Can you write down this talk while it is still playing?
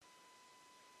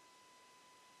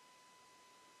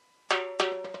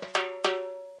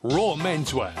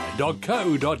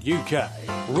rawmenswear.co.uk.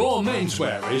 Raw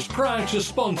Menswear is proud to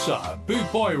sponsor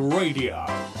Boot Boy Radio.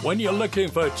 When you're looking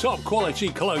for top quality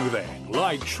clothing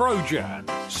like Trojan,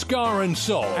 Scar and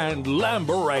Soul and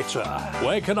Lamberetta,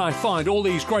 where can I find all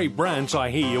these great brands, I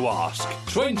hear you ask?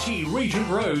 20 Regent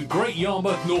Road, Great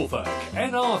Yarmouth, Norfolk,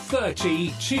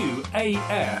 NR30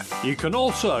 2AF. You can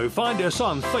also find us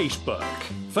on Facebook,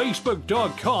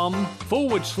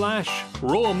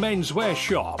 facebook.com/Raw Menswear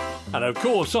Shop. And of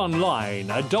course online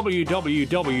at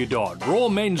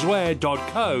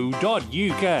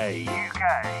www.rawmenswear.co.uk.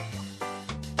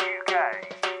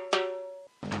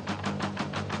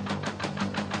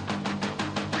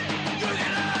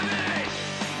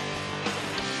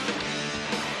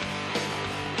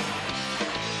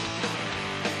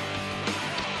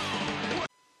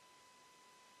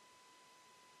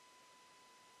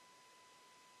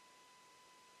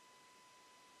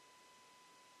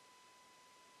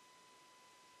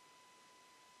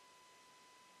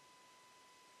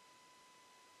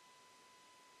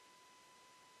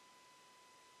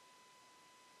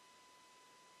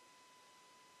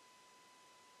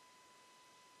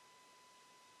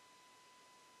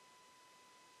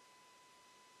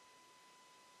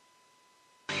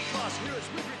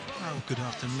 Well, good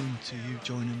afternoon to you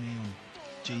joining me on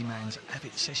G-Man's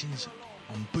Avid Sessions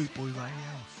on Boot Boy Radio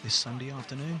this Sunday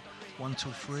afternoon, 1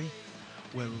 till 3,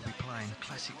 where we'll be playing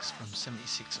classics from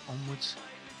 76 onwards,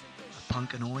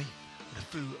 punk and oi, with a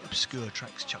few obscure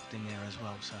tracks chucked in there as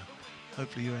well. So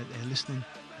hopefully you're out there listening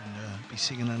and be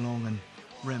singing along and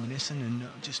reminiscing and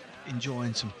just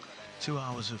enjoying some 2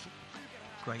 hours of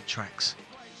great tracks.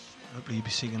 Hopefully you'll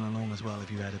be singing along as well if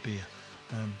you had a beer.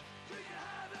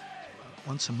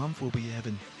 Once a month we'll be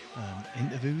having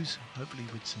interviews, hopefully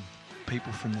with some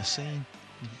people from the scene,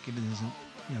 giving us,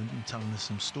 telling us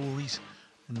some stories,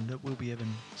 and we'll be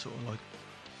having sort of like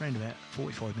around about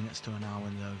 45 minutes to an hour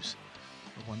of those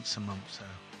once a month. So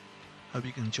hope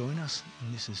you can join us,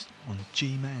 and this is on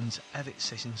G-Man's Avid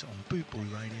Sessions on Boot Boy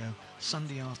Radio,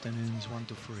 Sunday afternoons 1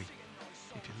 till 3.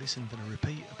 If you listen for the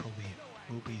repeat, it probably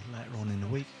will be later on in the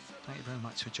week. Thank you very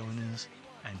much for joining us,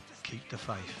 and keep the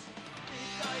faith.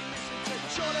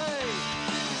 Johnny,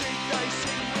 did they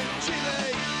sing with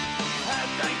Jimmy?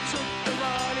 And they took the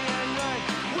money and Ray.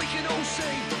 We can all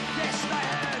see, yes they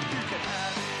have. You can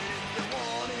have it in the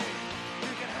morning.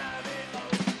 You can have it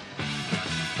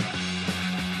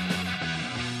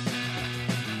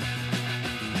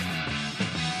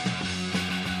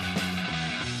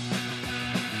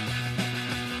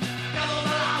Come on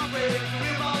along with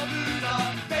my Buddha.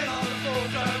 Been on the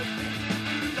photo.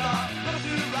 Buddha, what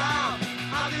do round?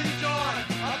 I did joy.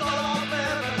 I thought I'd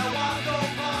live and I want to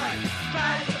find.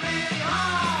 Price really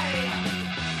high.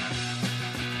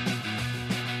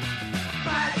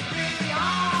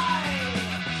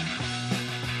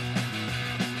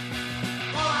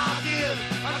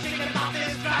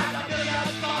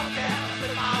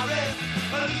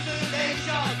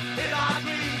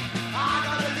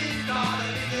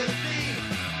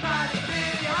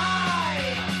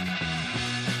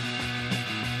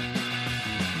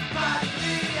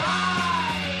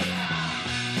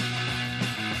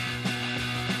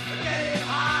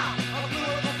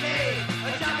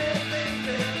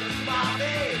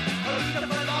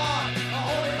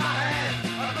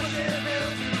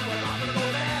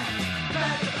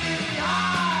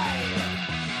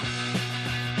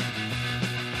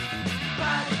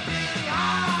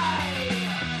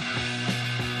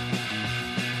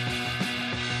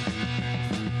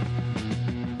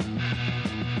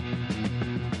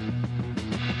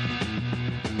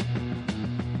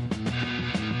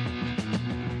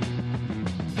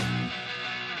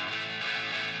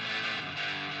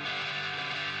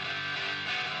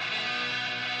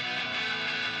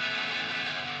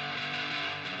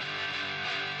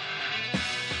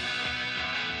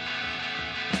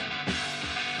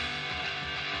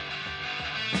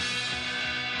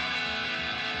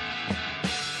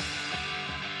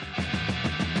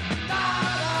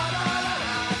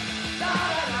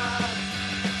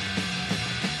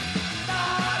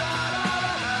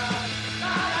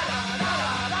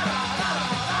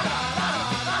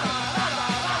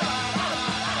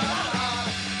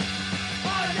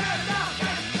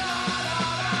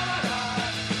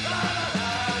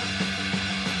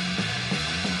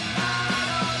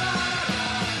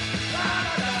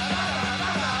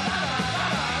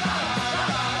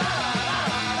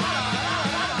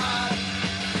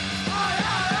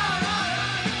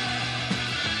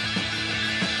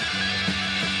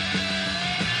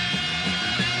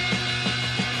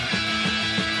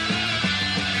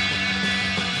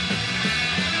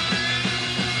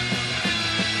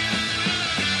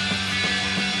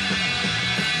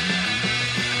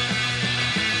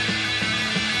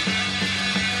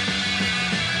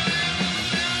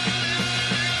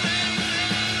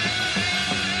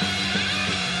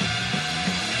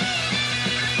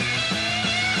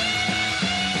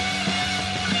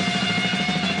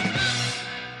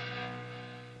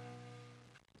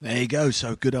 There you go.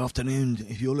 So good afternoon.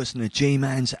 If you're listening to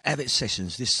G-Man's Avid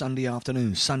Sessions this Sunday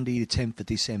afternoon, Sunday the 10th of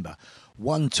December,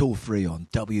 1 till 3 on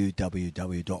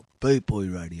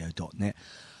www.bootboyradio.net.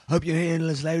 Hope you're hearing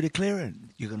us loud and clear, and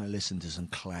you're going to listen to some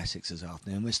classics this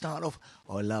afternoon. We start off,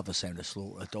 I love the sound of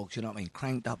Slaughter Dogs, you know what I mean,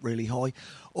 cranked up really high,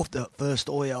 off the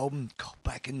first Oi album, God,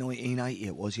 back in 1980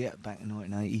 it was, yeah, back in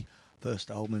 1980,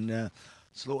 first album, and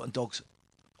Slaughter Dogs,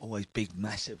 always big,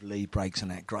 massive lead breaks and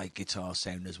that great guitar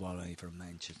sound as well, from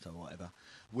Manchester or whatever.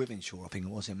 Withenshaw, I think it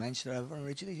was, in Manchester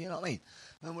originally, you know what I mean?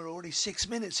 And we're already 6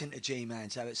 minutes into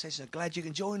G-Man's Avid Sessions. Glad you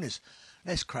can join us.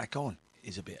 Let's crack on.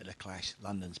 Here's a bit of The Clash.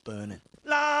 London's burning.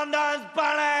 London's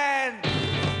burning!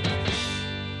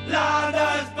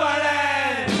 London's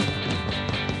burning!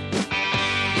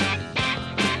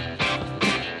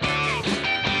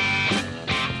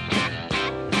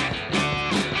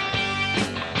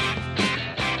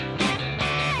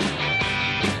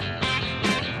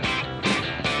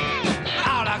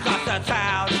 All across the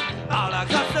town, all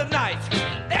across the night,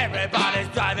 everybody's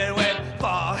driving with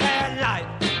forehead light.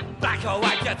 Black or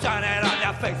white, you turn it on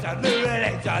your face, a new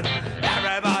religion.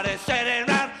 Everybody's sitting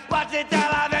round watching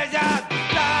television.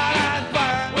 London's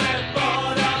burn, we're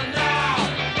boredom now.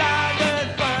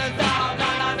 London's burns down, na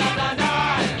na na na na.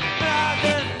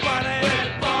 London's burning, we're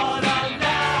boredom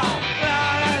now.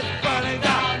 London's burning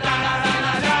down, na na na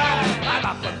na na. I'm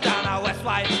up and down our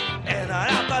Westway, in and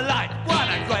out the light. What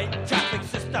a great traffic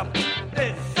system,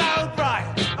 it's so bright.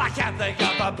 I can't think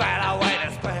of a better way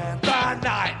to spend the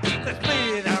night. The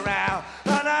speeding around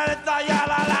underneath the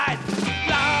yellow light.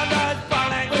 London's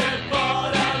burning, we're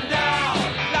boredom now.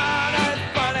 London's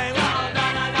burning, na na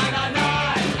na na na na.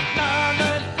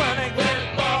 London's burning, we're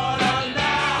boredom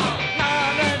now.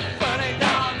 London's burning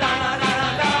down, na na na na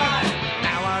na.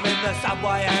 Now I'm in the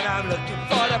subway and I'm looking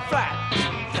for the flat.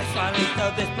 This one leads to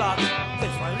this block,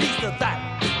 this one leads to that.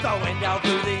 Going down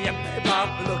through the empty pub,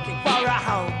 looking for a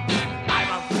home. I'm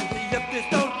on through the empty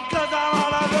stone, 'cause I'm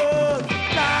on a road.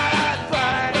 London's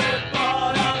burning, we're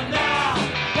boredom now.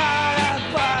 London's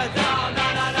burning down, na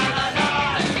na na na na.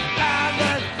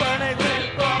 London's burning, we're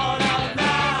boredom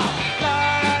now.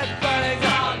 London's burning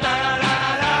down, na na na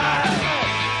na na.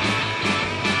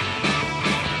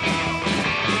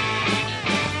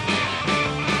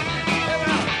 Here we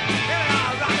are,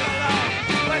 rock and roll.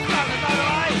 We're talking, by the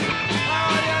way. I'm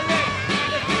on your lips,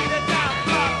 let's beat it down,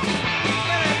 come.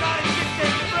 Let it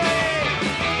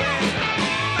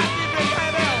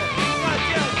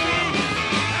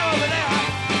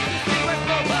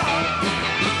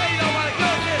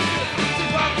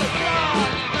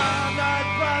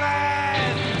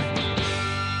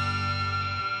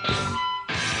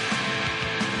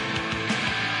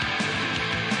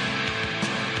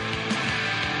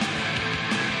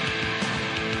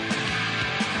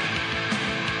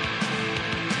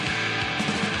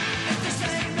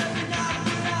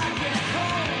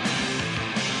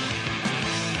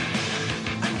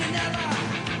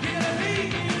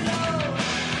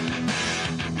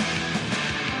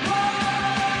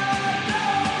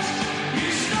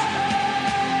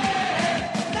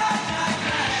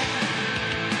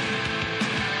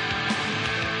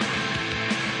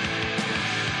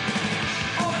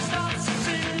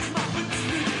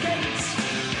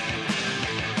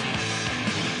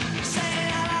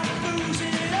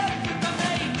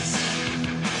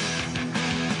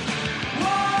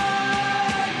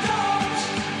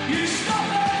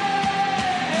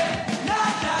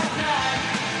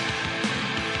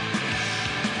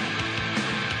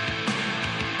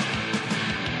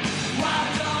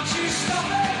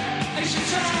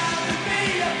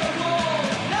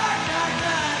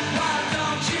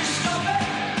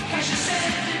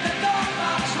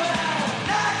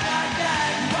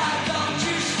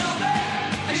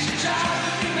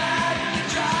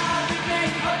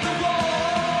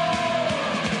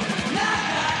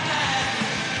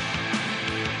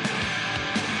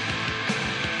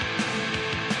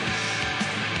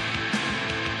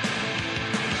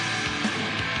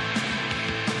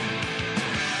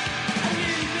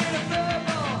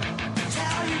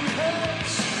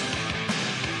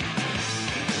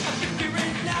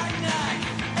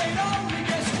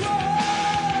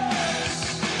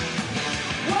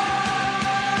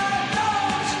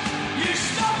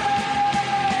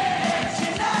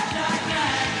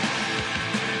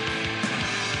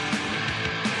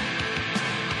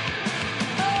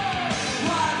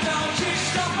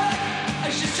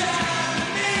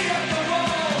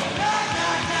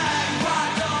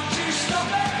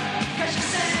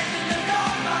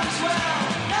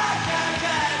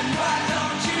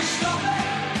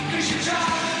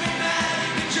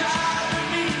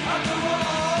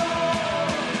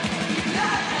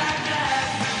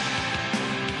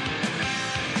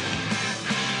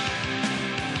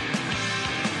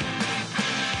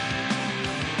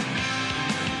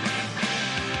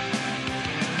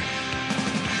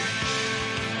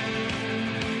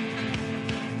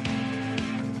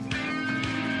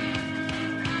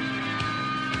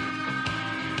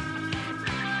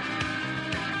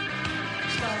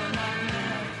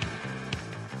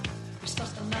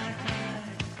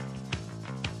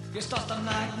start the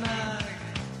nag nag.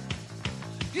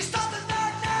 You start the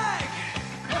nag nag.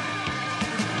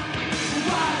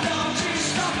 Why don't you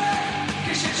stop it?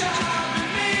 'Cause you're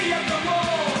driving me up the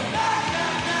wall. Nag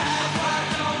nag nag. Why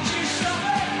don't you stop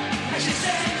it? 'Cause you're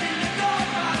sending the dog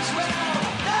as well.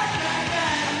 Nag nag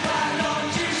nag. Why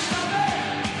don't you stop it?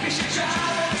 'Cause you're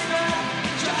driving me mad,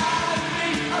 driving me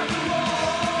up the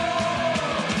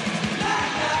wall.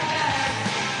 Nag nag nag.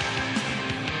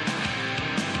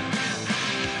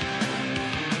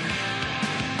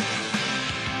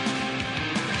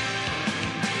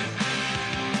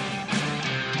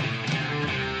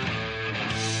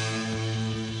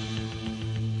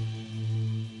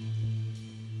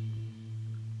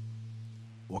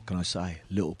 What can I say?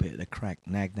 A little bit of the crack,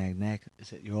 nag, nag, nag.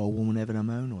 Is it your old woman having a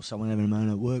moan or someone having a moan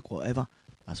at work, whatever?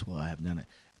 That's why I have done it.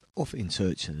 Off in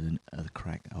search of the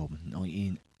crack album,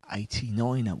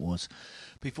 1989 that was.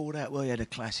 Before that, we had a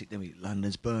classic, didn't we?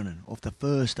 London's Burning, off the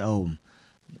first album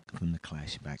from the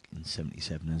Clash back in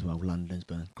 77 as well. London's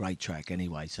Burning, great track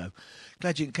anyway. So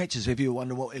glad you can catch us. If you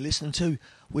wonder what you're listening to,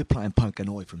 we're playing Punk and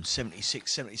Oi from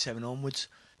 76, 77 onwards.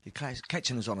 You're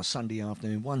catching us on a Sunday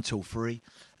afternoon, 1 till 3,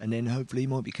 and then hopefully you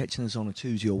might be catching us on a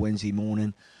Tuesday or Wednesday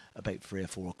morning, about 3 or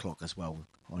 4 o'clock as well.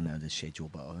 I know the schedule,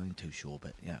 but I ain't too sure.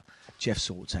 But yeah, Jeff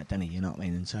sorts that, doesn't he? You know what I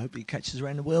mean? And so hopefully you catch us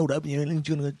around the world. Hope you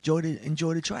enjoy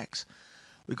the tracks.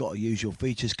 We've got our usual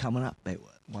features coming up, about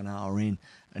 1 hour in,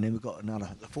 and then we've got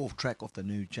the fourth track off the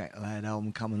new Jack Ladd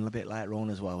album coming a bit later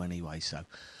on as well anyway. So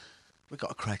we've got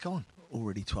to crack on.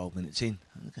 Already 12 minutes in.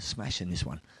 Look at smashing this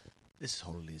one. This is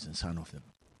Holidays and Sun off the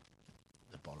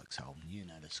Bollocks album. You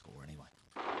know the score anyway.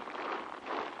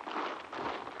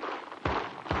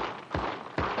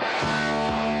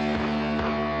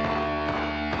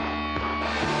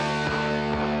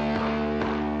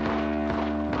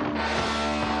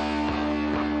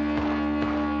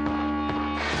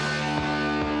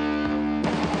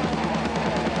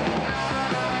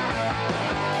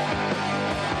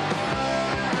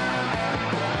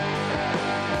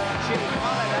 Cheap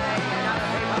holiday and other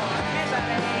people's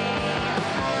misery.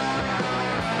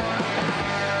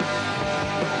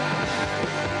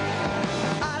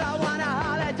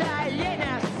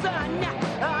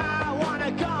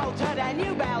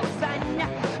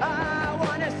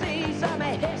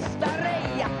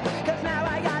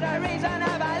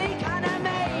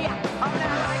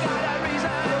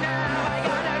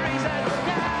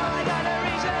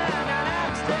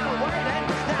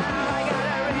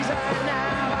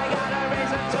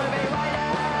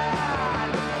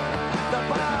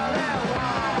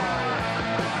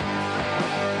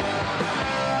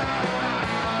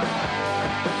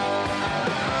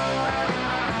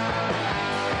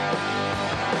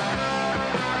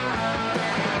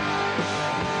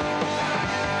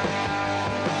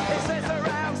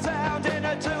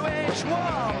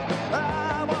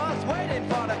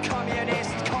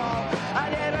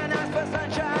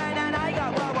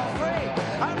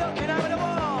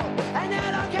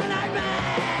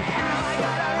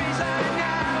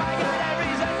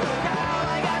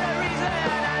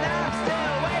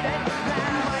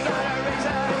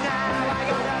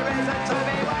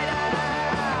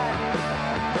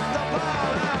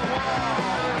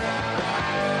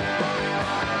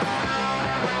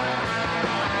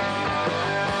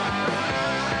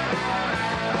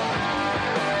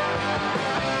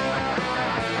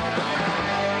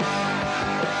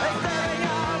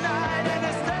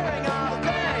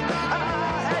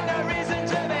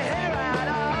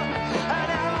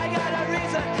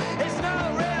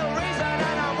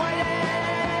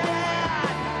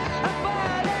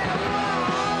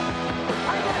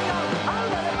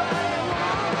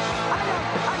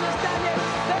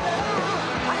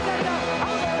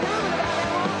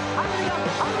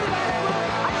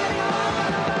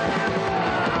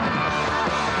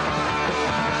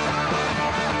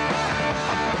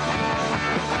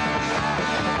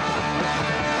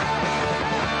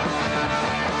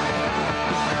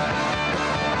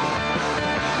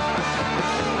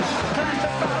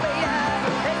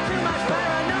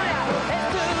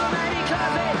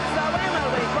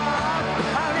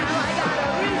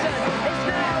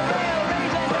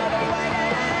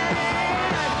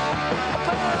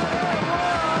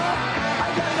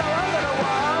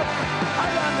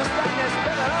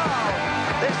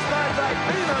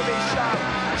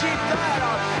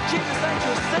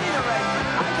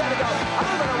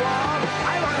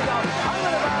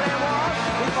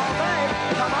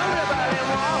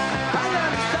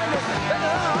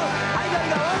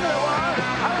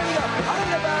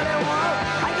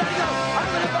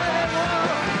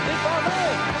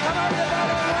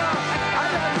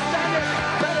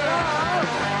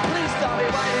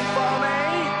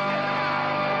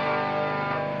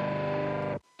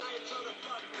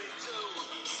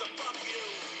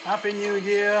 Happy New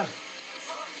Year,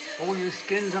 all you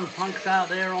skins and punks out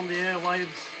there on the airwaves.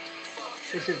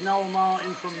 This is Noel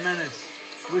Martin from Menace,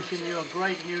 wishing you a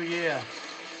great new year.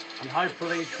 And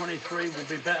hopefully 23 will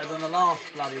be better than the last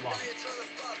bloody one.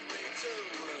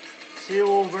 See you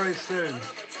all very soon.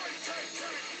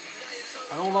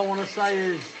 And all I want to say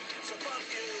is,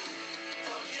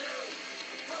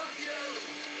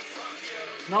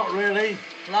 not really,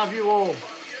 love you all.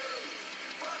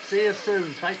 See you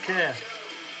soon, take care.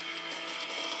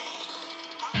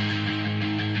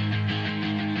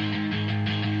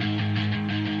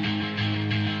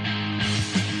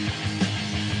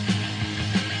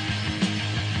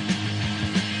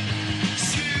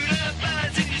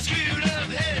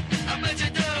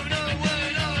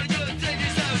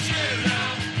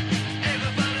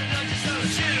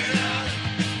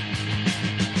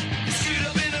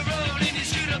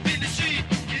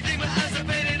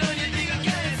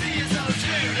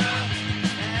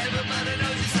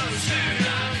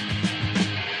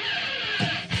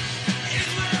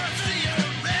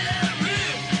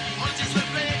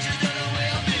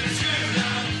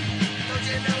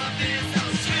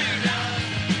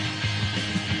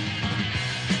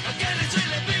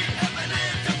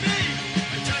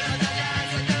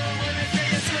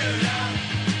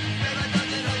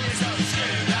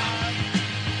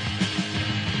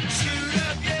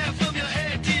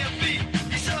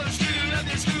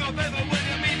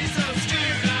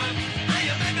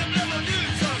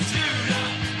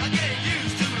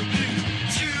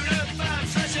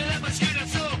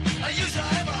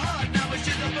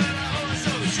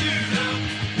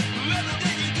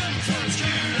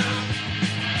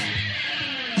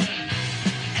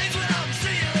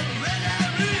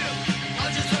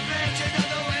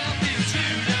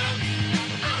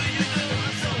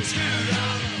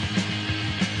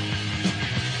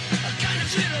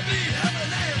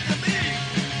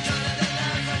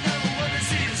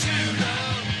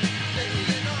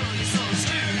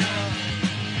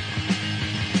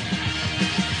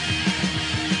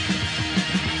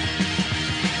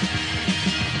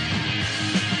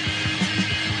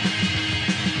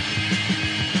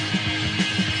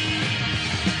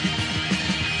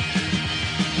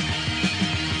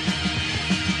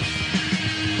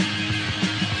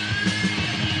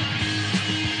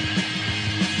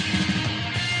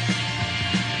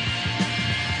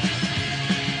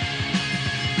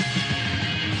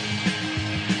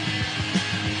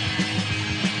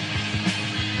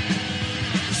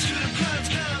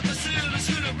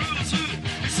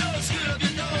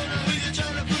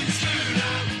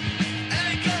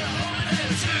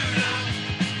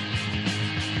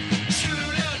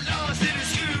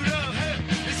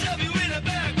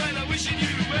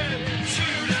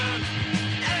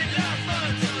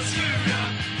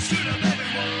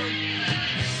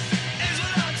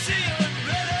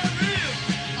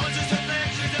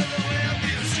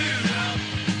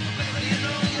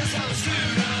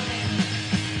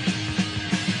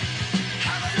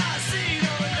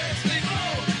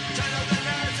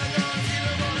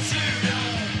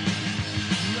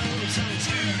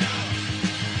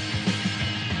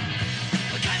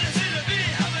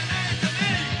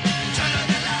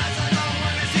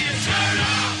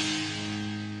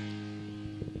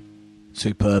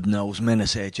 Superb Knowles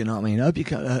Menace here, do you know what I mean? I hope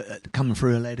you're coming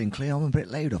through loud and clear. I'm a bit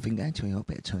loud, I think, actually. I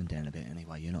better turn down a bit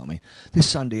anyway, you know what I mean? This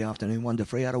Sunday afternoon, 1 to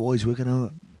 3, otherwise we're going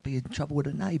to be in trouble with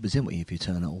the neighbours, isn't we, if you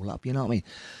turn it all up, you know what I mean?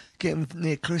 Getting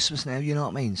near Christmas now, you know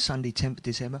what I mean? Sunday, 10th of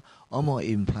December. I might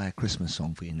even play a Christmas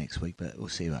song for you next week, but we'll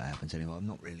see what happens anyway. I'm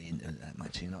not really into that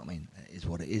much, you know what I mean? It is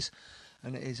what it is.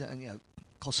 And it is, you know,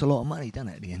 costs a lot of money, doesn't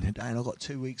it, at the end of the day? And I've got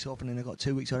 2 weeks off, and then I've got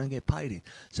 2 weeks I don't get paid in.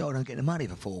 So I don't get the money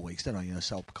for 4 weeks, don't I? You know,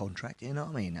 subcontract, you know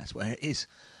what I mean? That's where it is.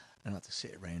 And I have to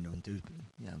sit around and do,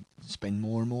 you know, spend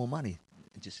more and more money.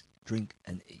 And just drink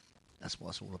and eat. That's what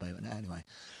it's all about now, anyway.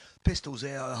 Pistols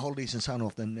there, Holidays and Sun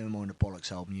off the Never Mind the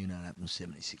Bollocks album, you know that from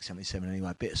 76, 77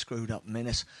 anyway. Bit of Screwed Up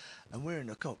Menace. And we're in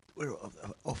the, we're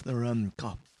off the, we're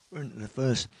into the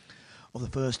first of the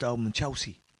first album,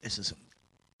 Chelsea. This is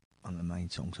one of the main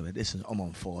songs of it. This is I'm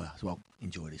on Fire as well.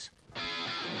 Enjoy this.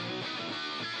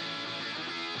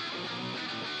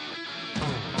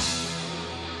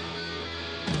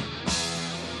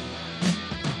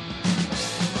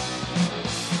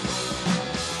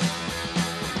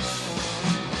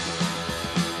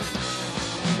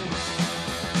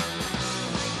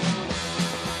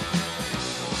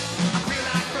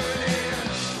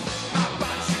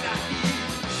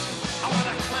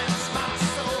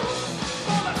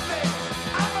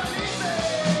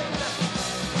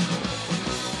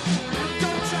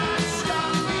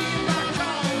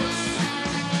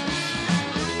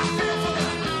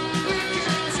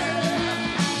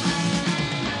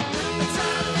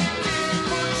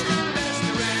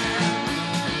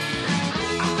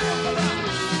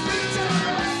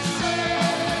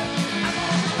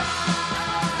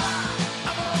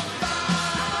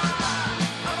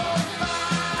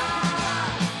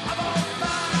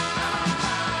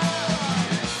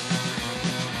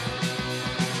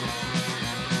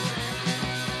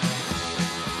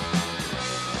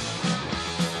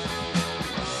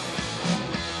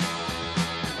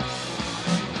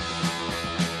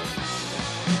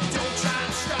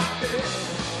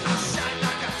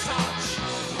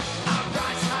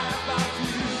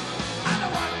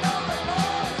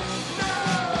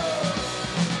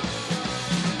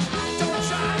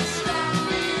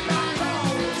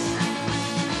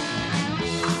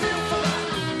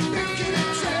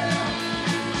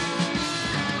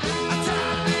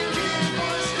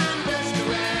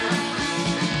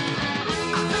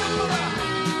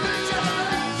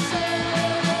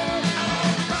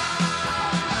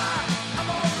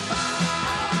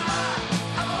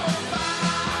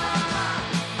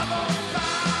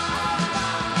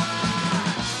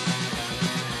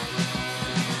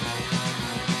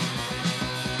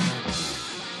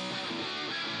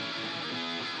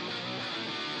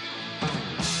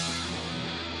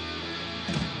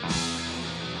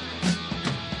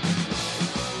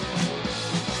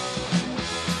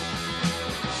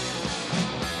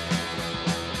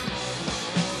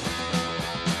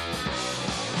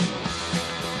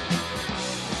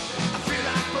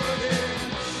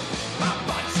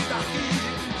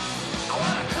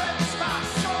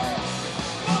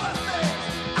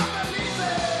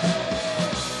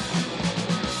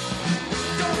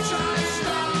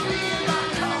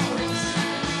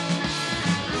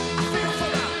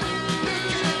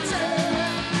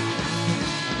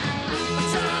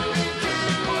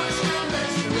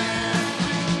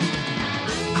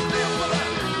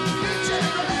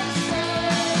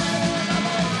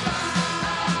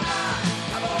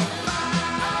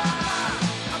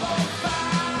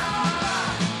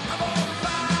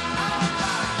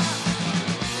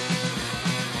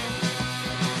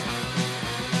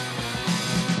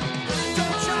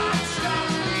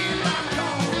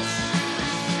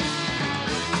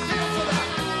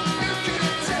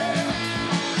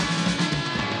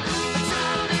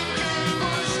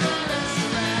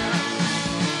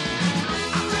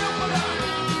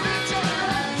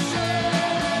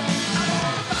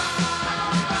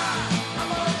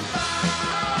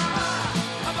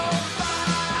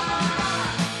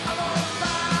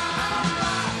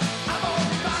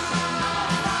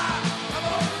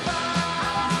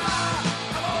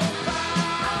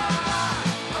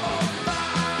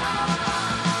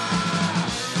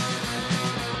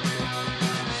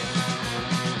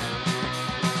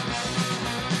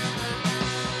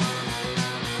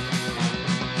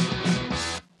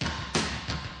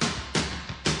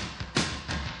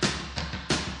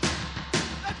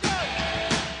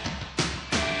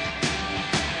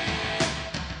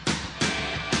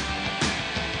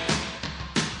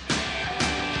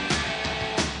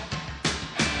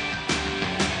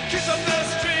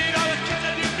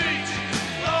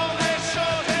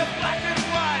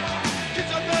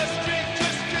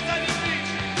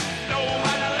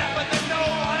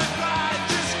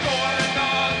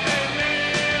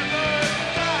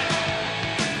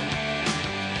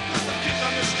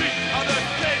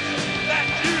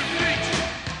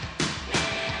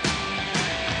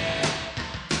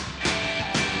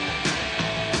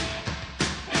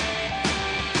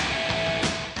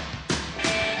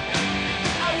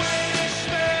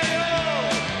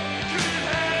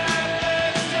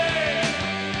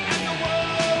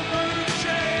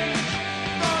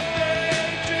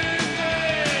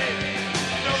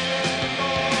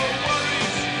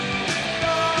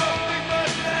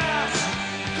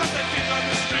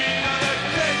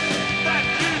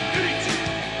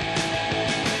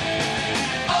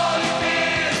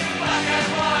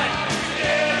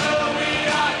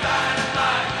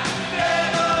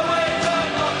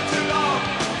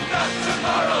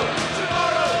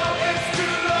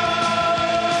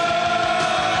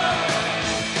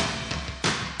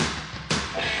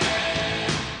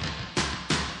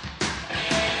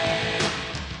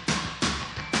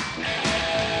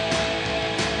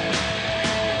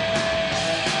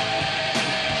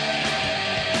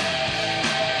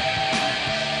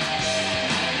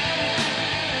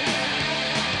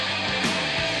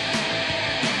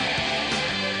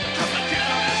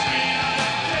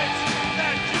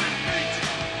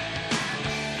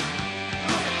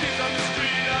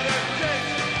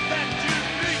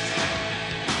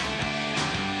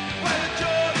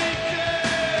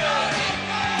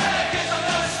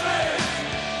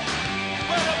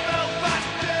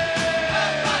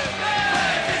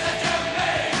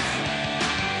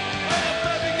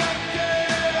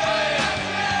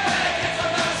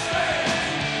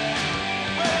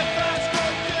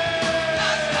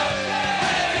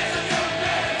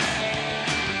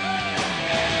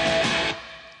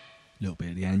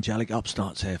 Angelic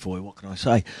Upstarts there for you. What can I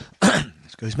say?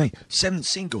 Excuse me. 7th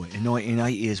single in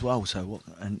 1980 as well. So what?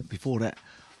 And before that,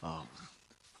 a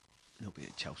little bit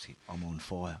of Chelsea. I'm on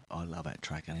fire. I love that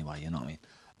track anyway. You know what I mean?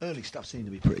 Early stuff seemed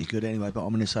to be pretty good anyway. But I'm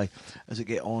going to say, as I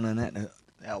get on and that, the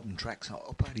album tracks,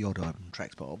 I'll play the odd album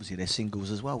tracks, but obviously they're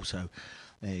singles as well. So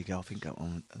there you go. I think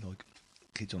on like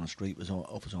Kids on the Street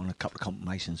offers on a couple of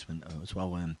confirmations as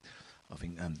well. I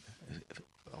think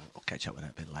I'll catch up with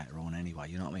that a bit later on anyway,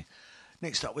 you know what I mean?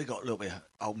 Next up, we got a little bit of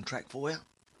album track for you.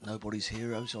 Nobody's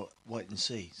Heroes, or Wait and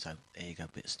See. So there you go, a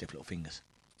bit of Stiff Little Fingers.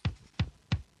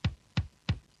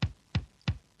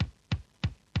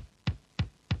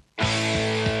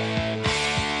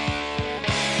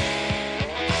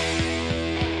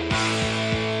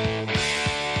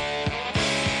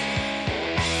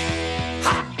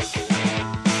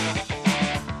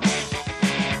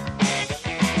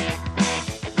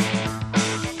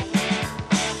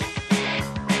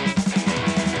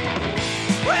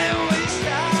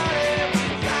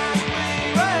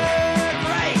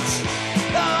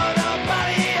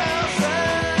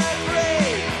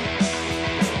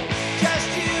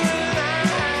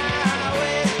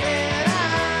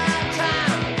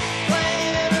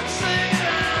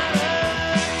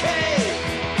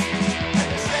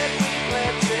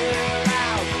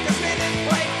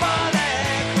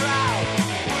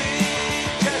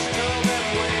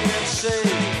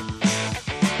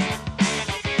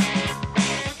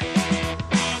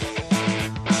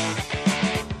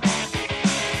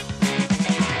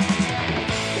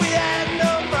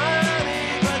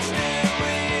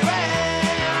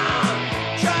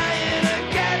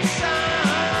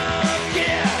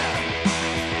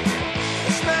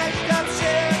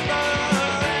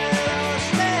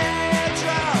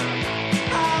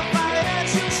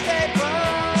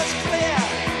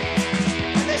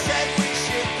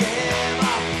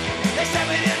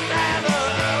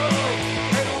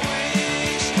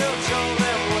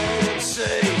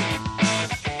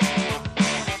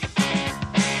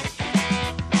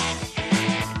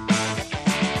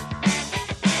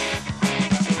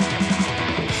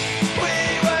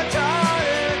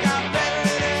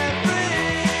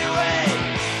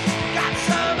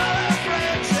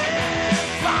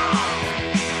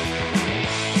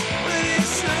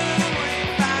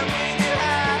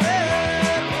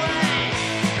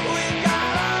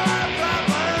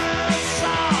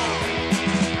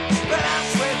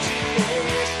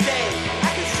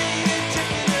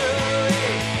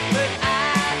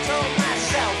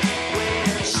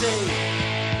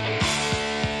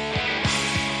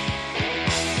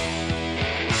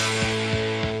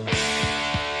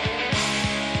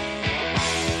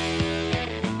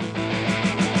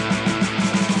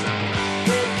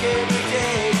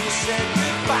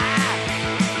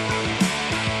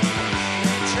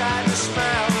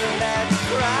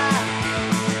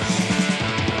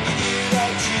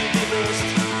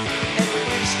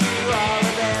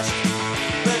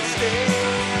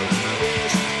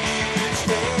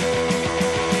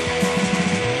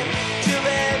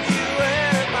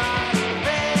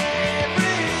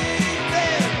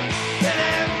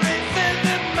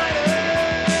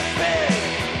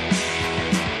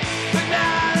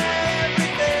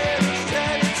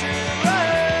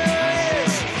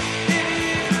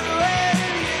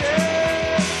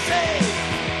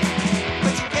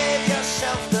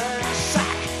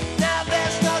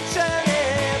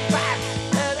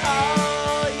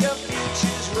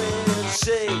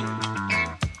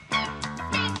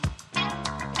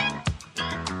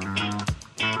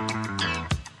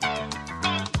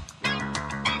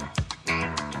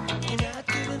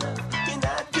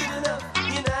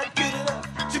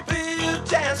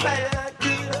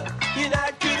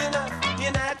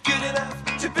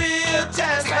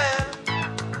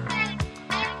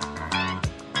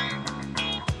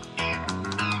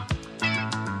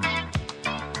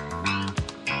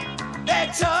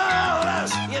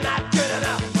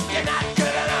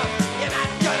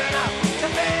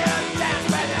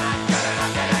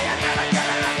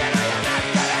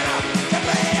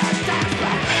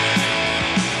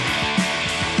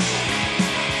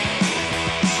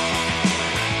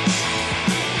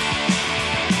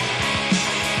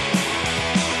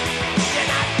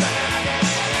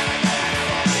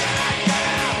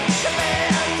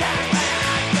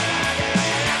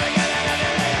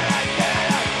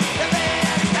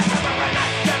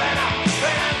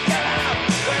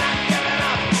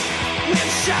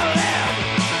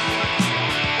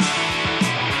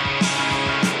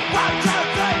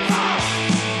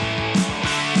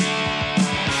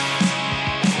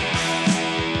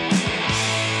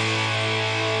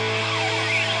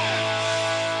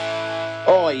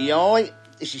 Oi, oi,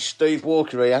 This is Steve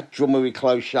Walker here, drummer with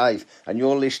Close Shave, and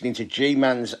you're listening to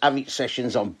G-Man's Avid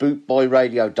Sessions on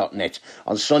bootboyradio.net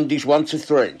on Sundays 1 to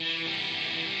 3.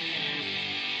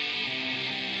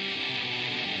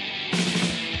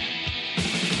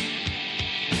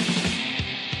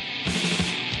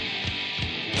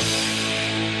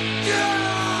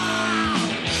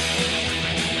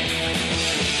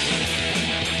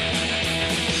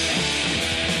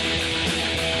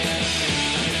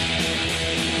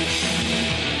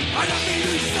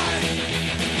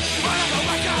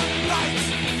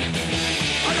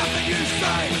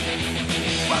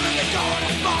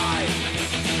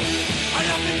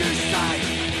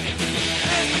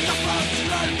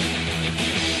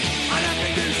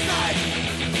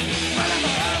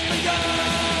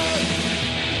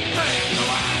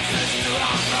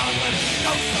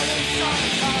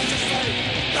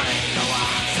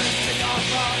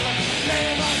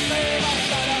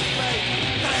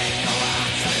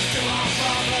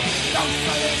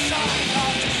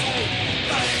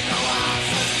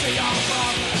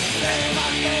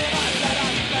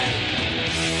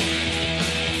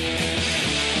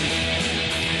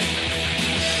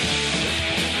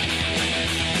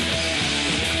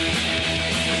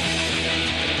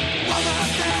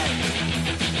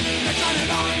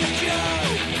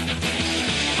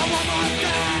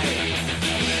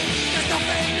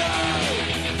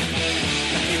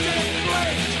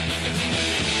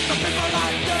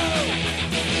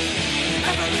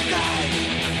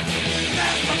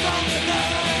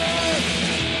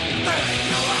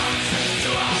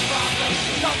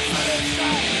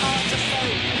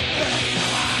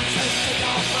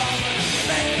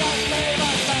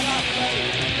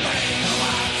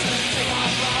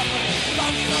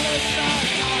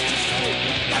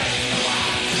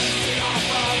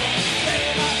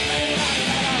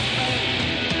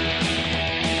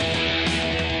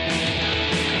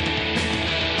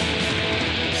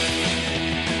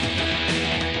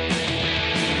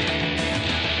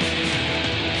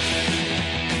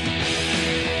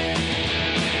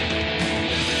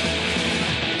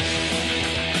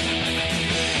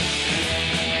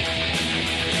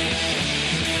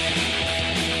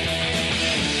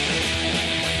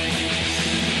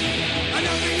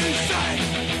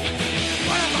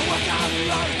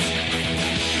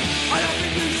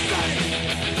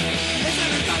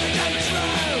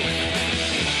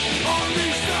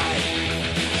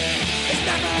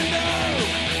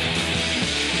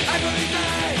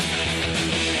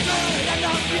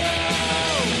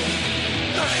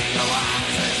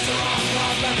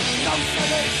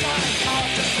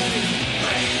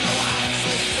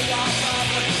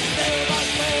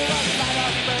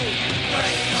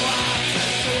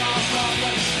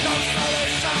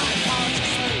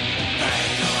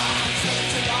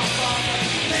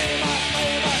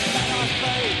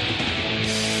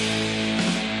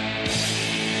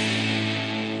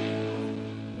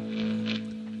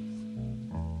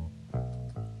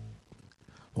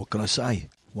 Can I say?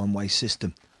 One Way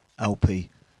System LP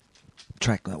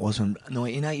track that was from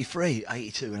 1983.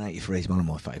 82 and 83 is one of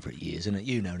my favourite years, isn't it?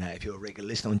 You know that if you're a regular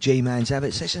listener on G-Man's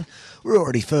Avid Session. We're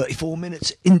already 34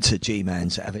 minutes into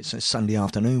G-Man's Avid, so it's Sunday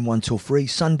afternoon, 1 till 3,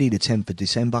 Sunday the 10th of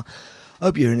December.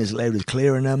 Hope you're in as loud as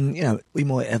clear, and you know, we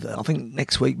might have, I think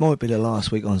next week might be the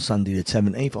last week on Sunday the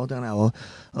 17th. I don't know,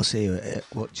 I'll see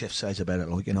what Jeff says about it,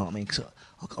 like, you know what I mean, because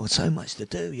I've got so much to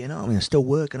do, you know what I mean. I'm still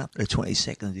working up to the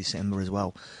 22nd of December as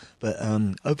well, but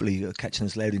hopefully you're catching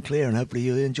us loud and clear, and hopefully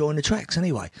you're enjoying the tracks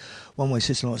anyway. One Way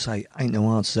System, like I say, Ain't No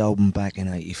Answers album back in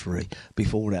 83.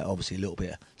 Before that, obviously a little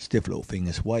bit of Stiff Little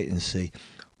Fingers, Wait and See,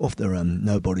 off their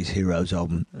Nobody's Heroes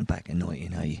album back in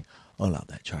 1980. I love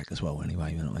that track as well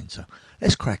anyway, you know what I mean. So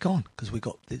let's crack on, because we've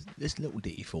got this little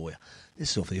ditty for you.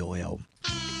 This is off the Oi album.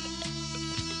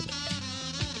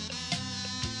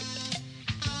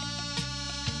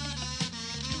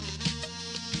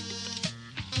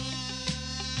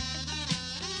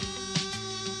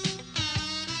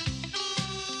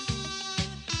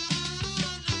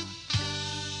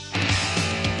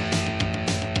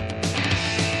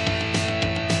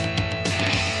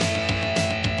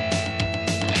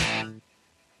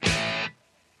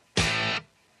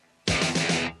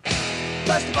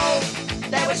 First of all,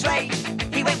 there was Ray,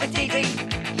 he went with Dee Dee,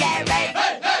 yeah Ray,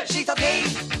 hey, hey. She thought he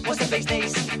was the bee's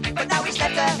knees, but now he's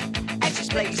left her, and she's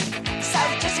pleased. So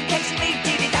just in case you leave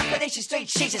Dee Dee down Venetian Street,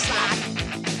 she's a slag.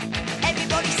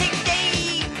 Everybody sing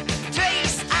Dee,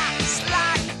 Drees and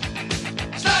slag.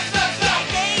 Slag, slag, slag.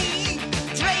 Dee,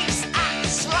 Drees and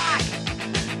slag.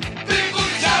 People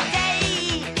shout.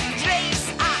 Dee,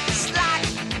 Drees and slag.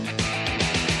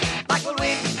 Michael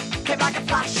Wynn came like a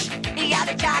flash, he had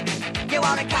a jack. You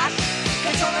want a cash?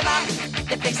 It's all about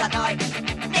the fix that night.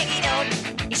 Hanging on,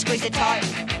 he squeezed it tight.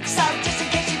 So just in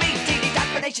case you meet Dee down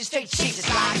for Nation Street, she's a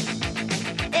slag.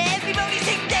 Everybody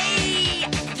sing Dee,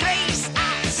 three's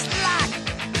a slag.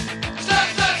 Slag,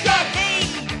 slag, slag.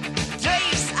 Dee,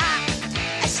 three's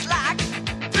a slag.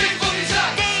 Big boogie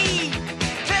slag. Dee,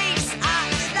 three's a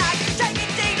slag. Take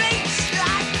it, Dee,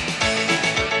 slag.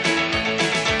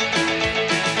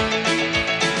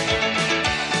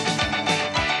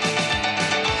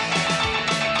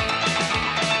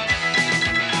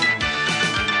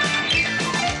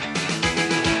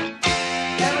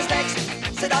 There was next,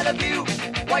 said I love you.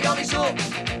 Why only so?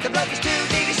 The bloke is too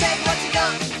deep. He said, what's it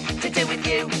got to do with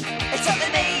you? It's up to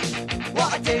me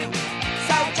what I do.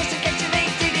 So just in case you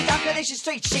meet Dee down for Nation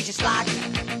Street, she's a slag.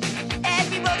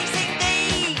 Everybody sing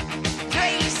Dee,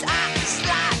 three's a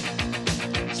slag.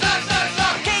 Slag, slag,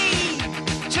 slag. Dee,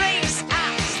 three's a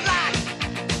slag.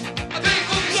 A big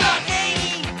boogie Yeah, slag.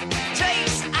 Dee,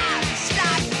 three's a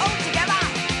slag. All together.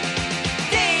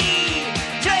 Dee,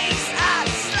 three's a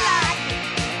slag.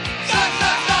 Slag,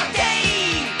 slag, slag.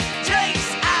 Dee, three's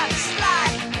a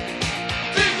slag.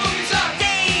 Big boogie slag.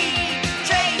 Dee,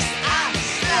 three's a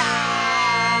slag.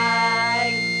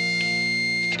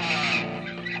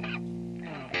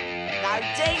 Now,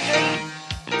 Dee.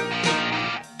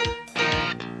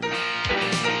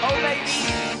 Oh, baby.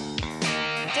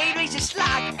 Dee, a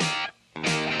slag.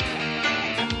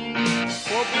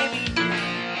 Oh, baby.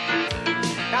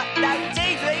 Now,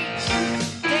 Dee is a.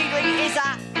 Dee is a.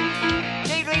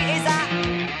 Dee is a.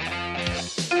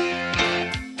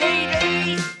 Dee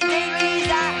is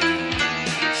a.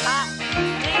 A slag.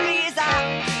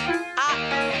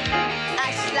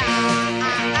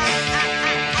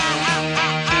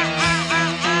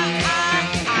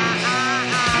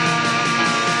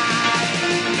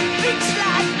 Big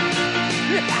slag.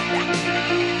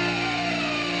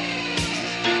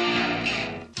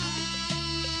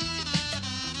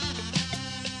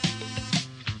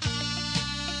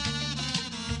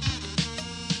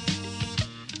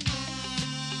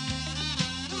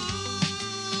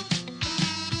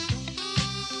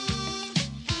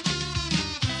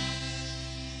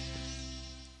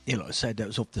 Yeah, like I said, that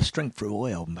was off the Strength Through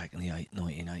Oil album back in the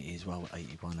 1980s as well,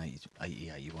 81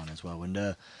 as well. And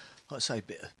like I say, a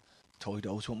bit of Toy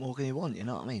Dolls, what more can you want, you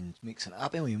know what I mean? Mixing it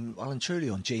up. I mean, well and truly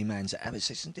on G-Man's at Abbott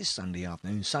Session this Sunday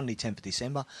afternoon, Sunday 10th of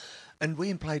December. And we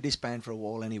ain't played this band for a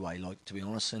while anyway, like, to be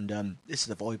honest. And this is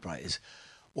the Vibrators,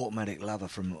 Automatic Lover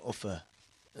from off a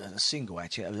single,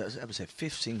 actually. That was their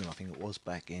fifth single, I think it was,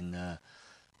 back in,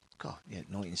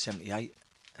 1978.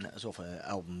 And that was off an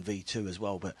album V2 as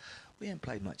well, but we haven't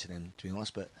played much of them, to be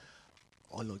honest, but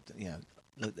I like to,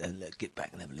 get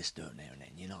back and have a listen to it now and then,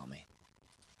 you know what I mean?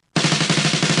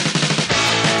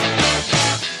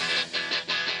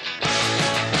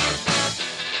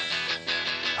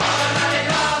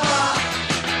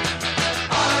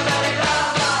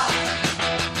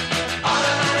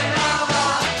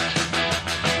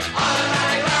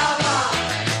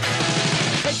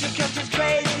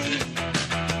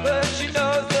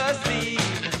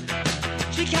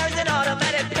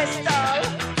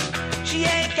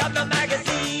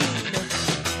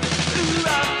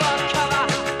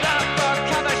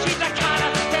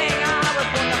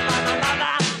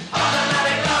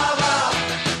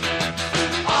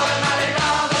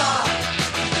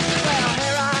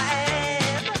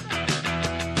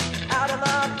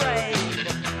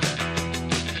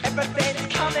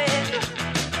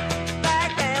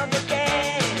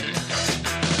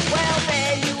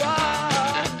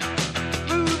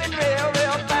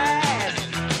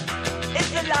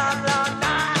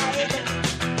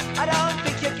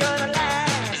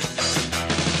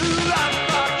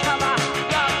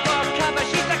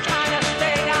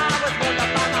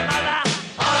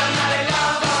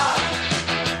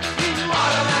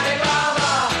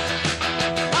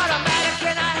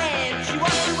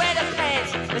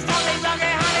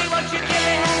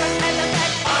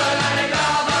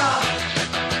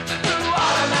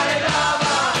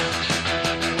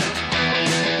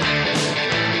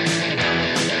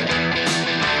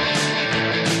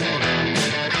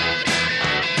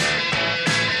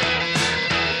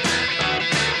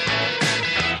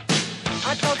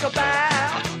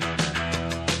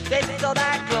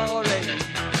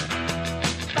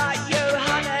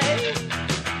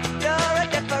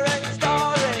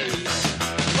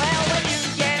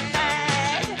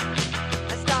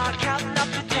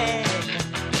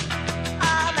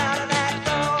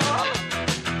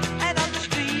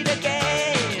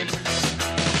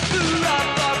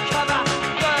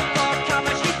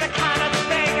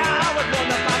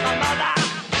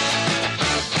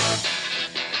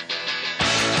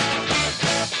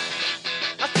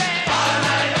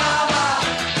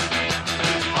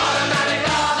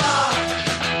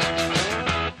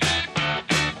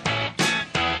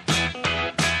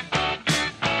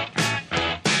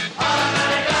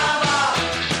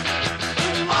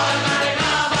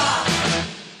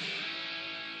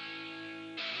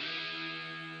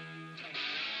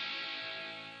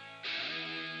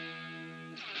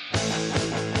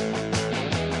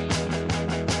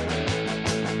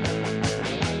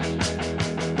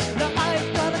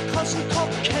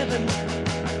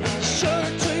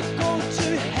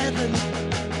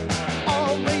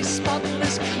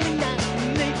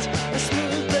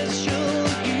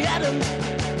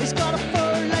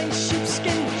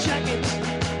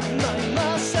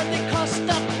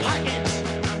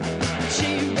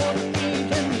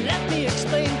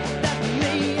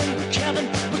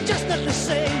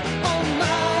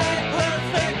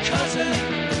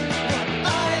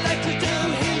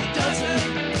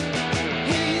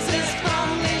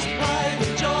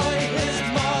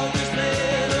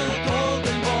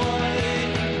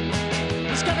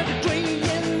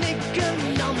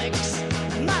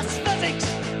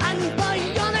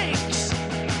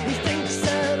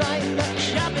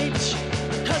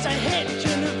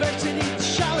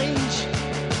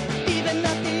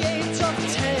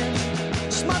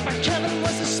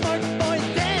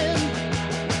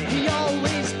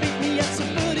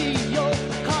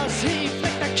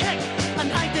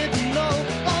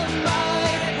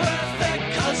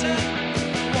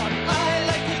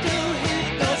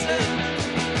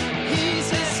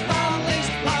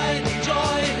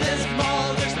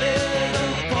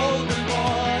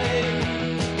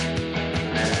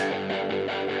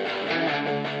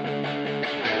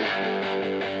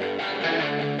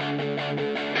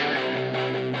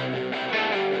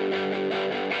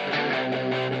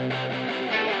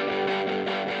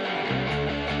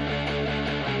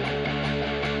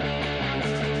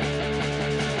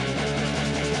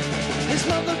 His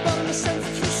mother brought him a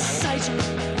synthesizer,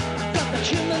 got the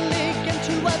human league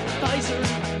into advisor.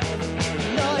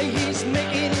 Now he's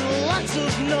making lots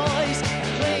of noise,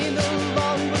 playing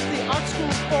along with the art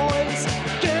school boys.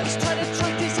 Girls try to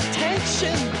attract his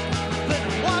attention, but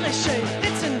what a shame,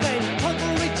 it's in vain,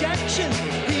 total rejection.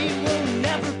 He will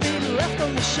never be left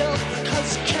on the shelf,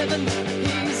 cause Kevin,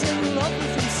 he's in love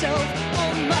with himself.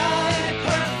 Oh my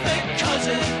perfect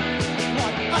cousin,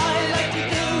 what I like to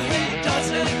do he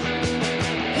doesn't.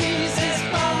 He's his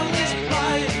family's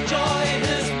pride and joy,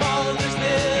 his mother's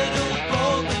little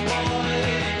golden boy.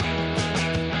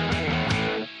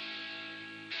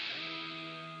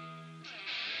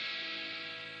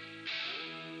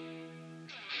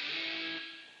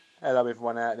 Hello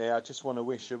everyone out there, I just want to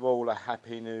wish you all a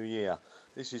happy new year.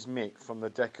 This is Mick from the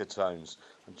Decatones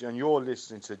and you're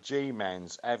listening to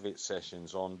G-Man's Avid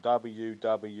Sessions on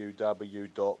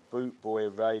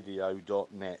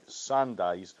www.bootboyradio.net,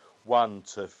 Sundays 1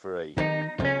 to 3.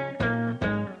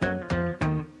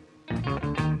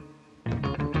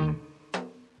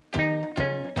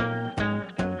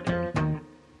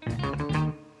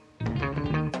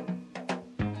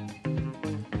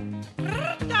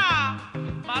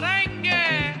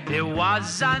 There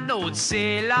was an old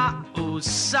sailor who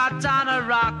sat on a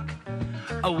rock,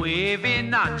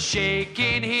 a-waving and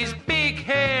shaking his big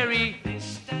hairy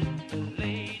fist at the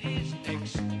ladies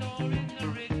next door in the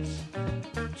Ritz,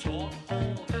 taught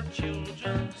all the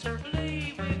children to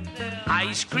play with their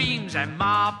ice creams and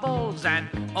marbles and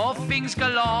all things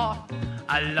galore.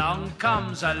 Along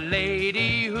comes a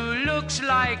lady who looks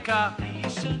like a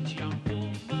decent young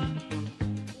woman,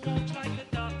 walks like a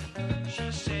duck. She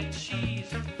said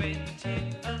she's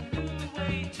invented a new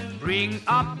way to bring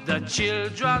up the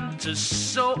children to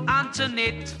sew and to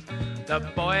knit. The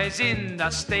boys in the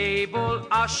stable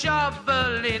are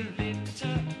shoveling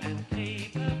litter and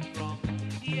paper from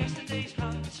yesterday's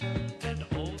hunt, and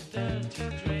old dirty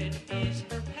dread is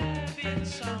having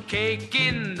some cake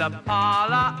in the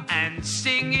parlor and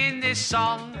singing this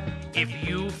song. If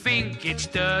you think it's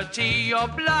dirty, you're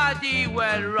bloody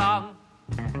well wrong.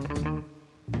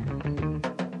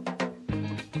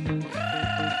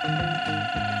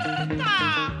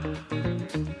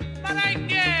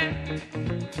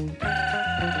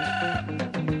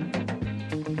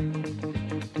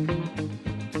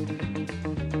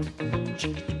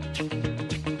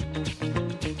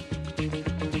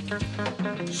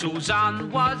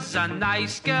 Susan was a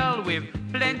nice girl with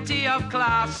plenty of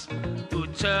class, who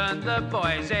turned the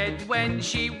boy's head when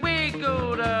she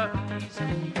wiggled her eyes.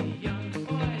 And the young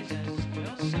boys, as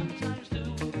girls sometimes do,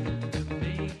 to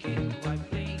make it quite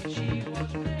plain she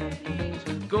was ready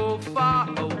to go for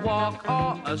a walk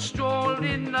or a stroll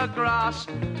in the grass,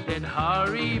 then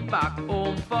hurry back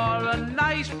home for a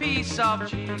nice piece of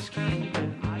cheese cream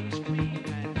and ice cream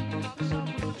and lots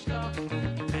of good stuff.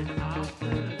 And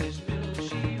after this meal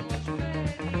she was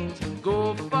ready to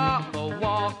go for a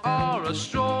walk or a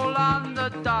stroll on the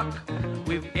dock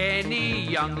with any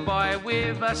young boy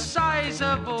with a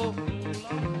sizable full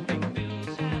of big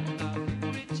bills and a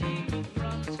pretty good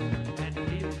front. And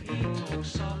if he talks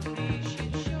softly,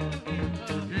 she'd show him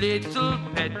her little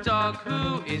pet dog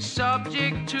who is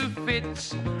subject to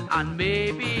fits, and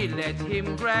maybe let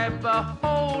him grab a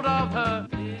hold of her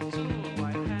little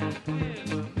white hand with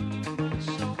a movement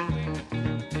so quick.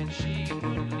 Then she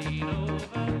would lean over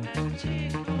and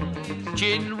tickle his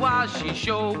chin while she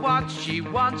showed what she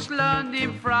once learned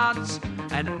in France,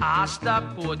 and asked the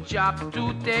poor chap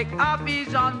to take off his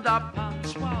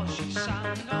underpants while she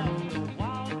sang of the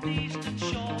wild eastern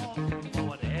shore, or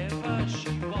whatever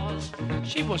she was.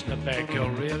 She wasn't a bad girl,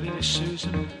 really, this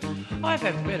Susan. I've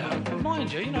had better, but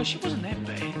mind you, she wasn't that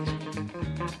bad.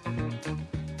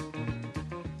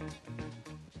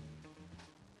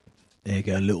 There you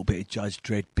go, a little bit of Judge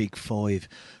Dredd, Big Five.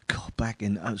 God, back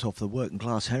in, that was off the Working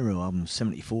Class Hero album,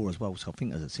 74 as well, so I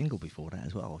think there's a single before that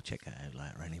as well. I'll check that out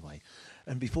later anyway.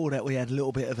 And before that, we had a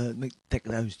little bit of a Mick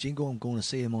Decato's jingle. I'm going to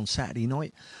see him on Saturday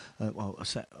night. I'll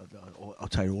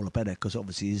tell you all about it, because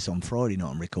obviously it's on Friday night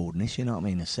I'm recording this, you know what I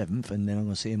mean, the 7th, and then I'm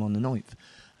going to see him on the 9th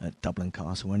at Dublin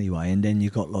Castle anyway. And then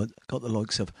you got the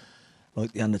likes of,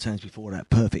 like the Undertones before that,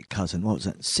 Perfect Cousin, what was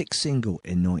that, 6th single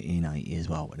in 1980 as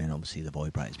well, and then obviously the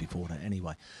Vibrators before that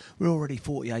anyway. We're already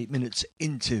 48 minutes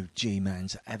into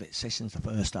G-Man's Avid Sessions, the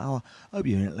first hour. Hope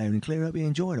you're in it loud and clear, hope you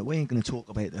enjoyed it. We ain't going to talk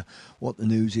about what the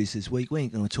news is this week, we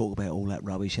ain't going to talk about all that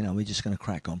rubbish, we're just going to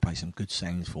crack on, play some good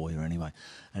sounds for you anyway.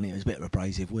 And it was a bit of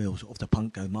Abrasive Wheels off the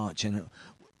Punko Marching In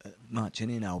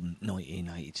album,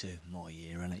 1982, my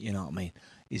year, innit, you know what I mean,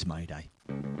 is Mayday.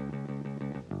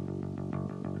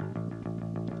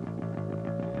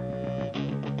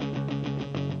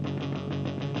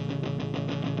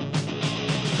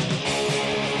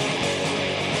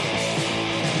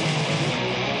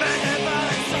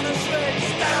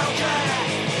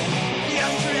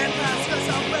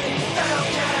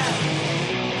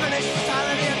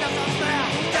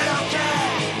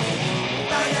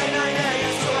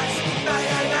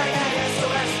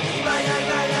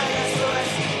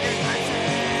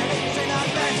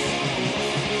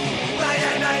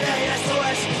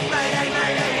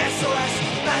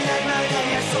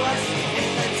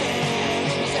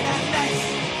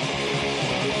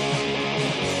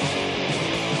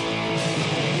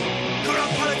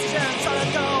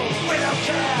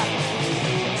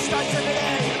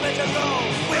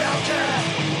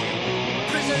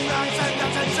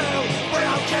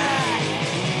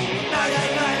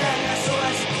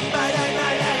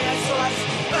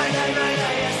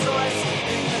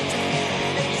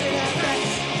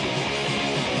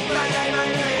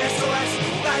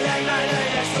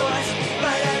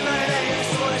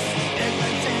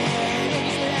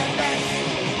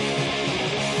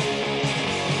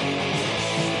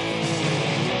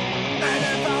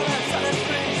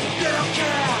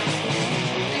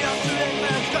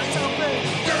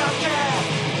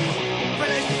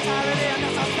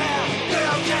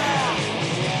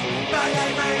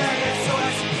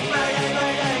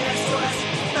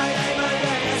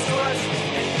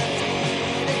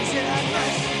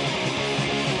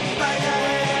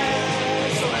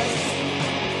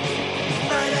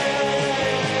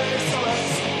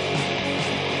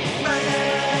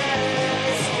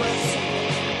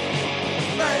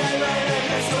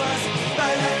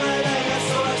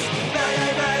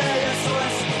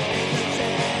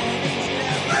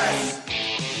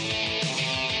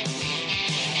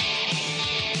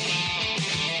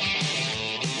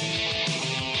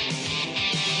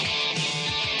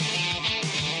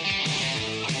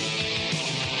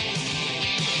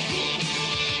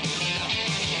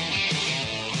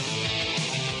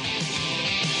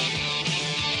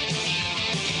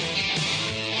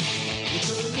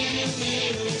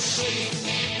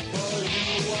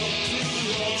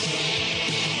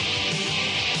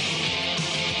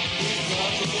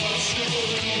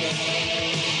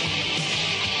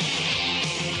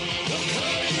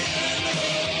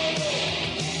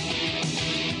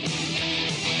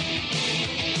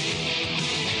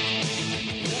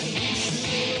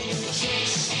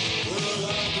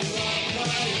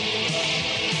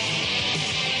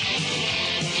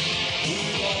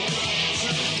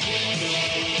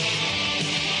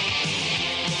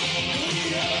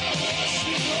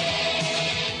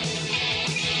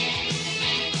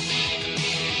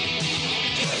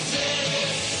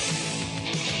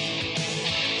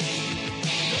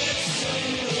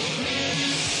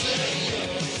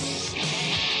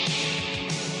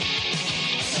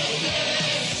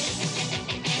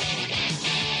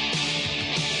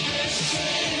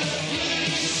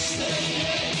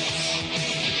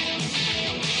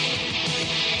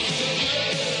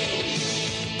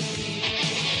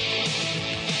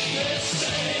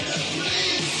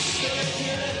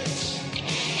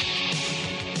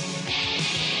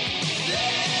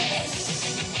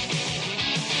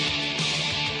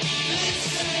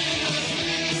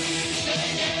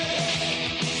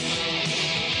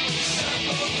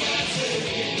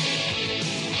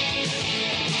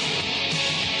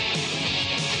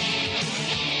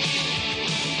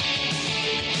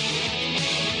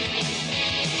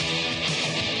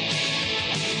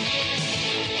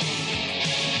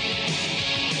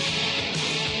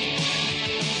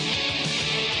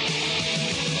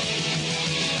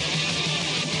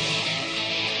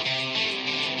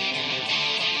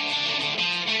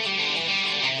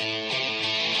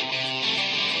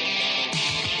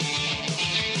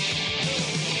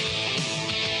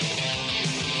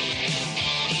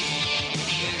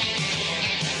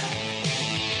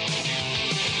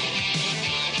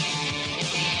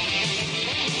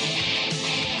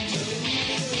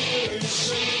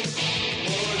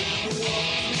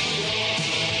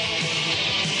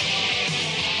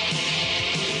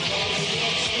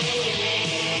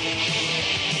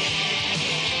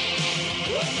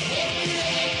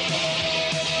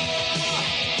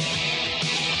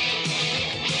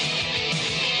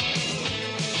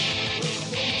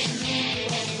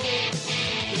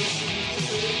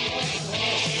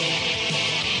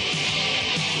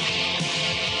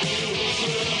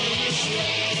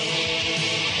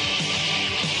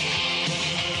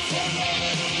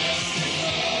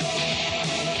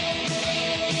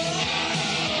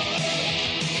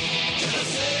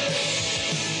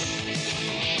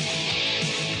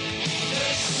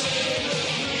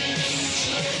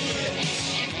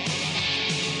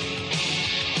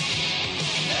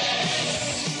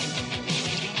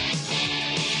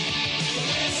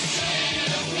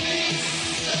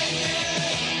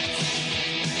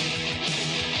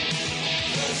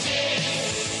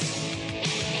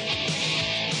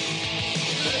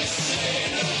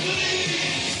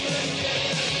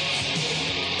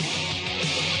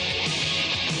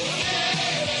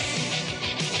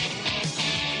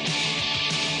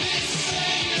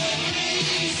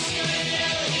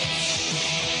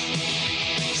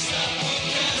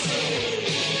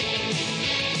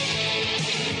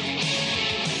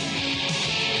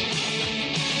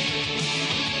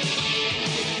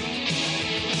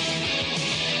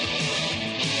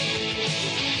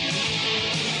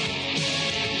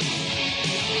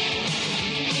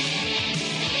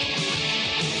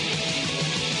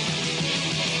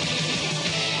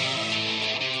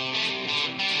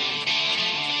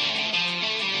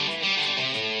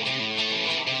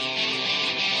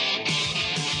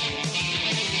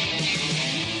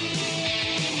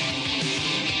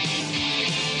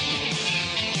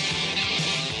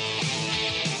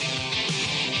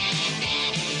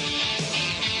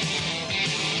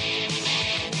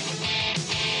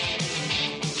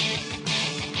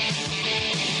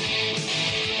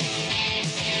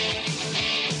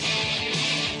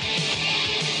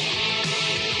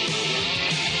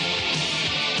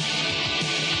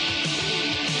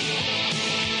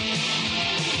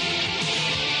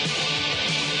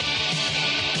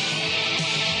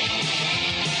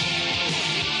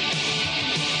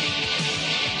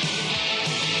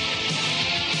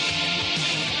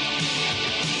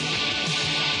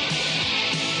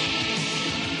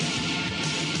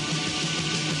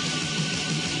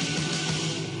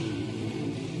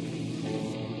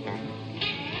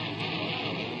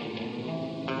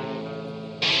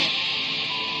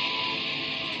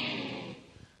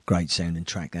 Great sounding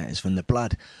track that is from the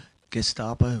Blood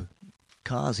Gestapo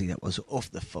Kazi. That was off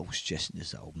the False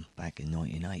Gestures album back in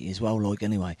 1980 as well, like,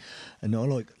 anyway. And I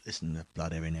like listening to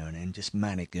Blood every now and then, just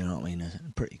manic, you know what I mean?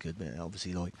 Pretty good, but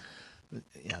obviously, like,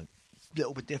 you know, a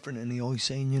little bit different in the oi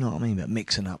scene, you know what I mean? But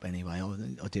mixing up anyway.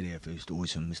 I did hear a few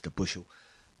stories from Mr. Bushell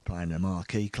playing at the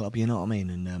Marquee Club, you know what I mean?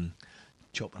 And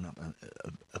chopping up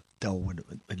a doll with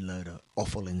a load of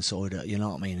offal inside it, you know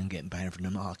what I mean? And getting banned from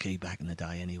the Marquee back in the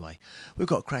day anyway. We've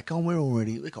got to crack on.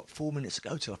 We've got 4 minutes to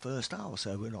go to the first hour,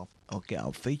 so I'll get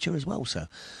our feature as well. So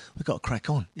we've got to crack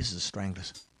on. This is the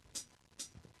Stranglers.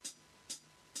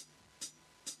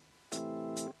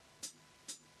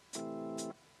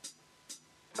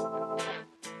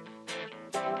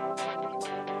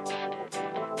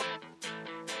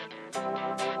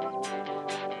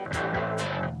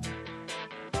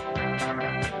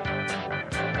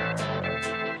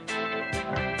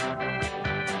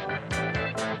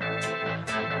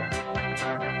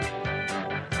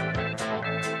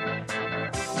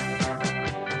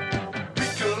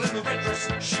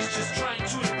 She's just trying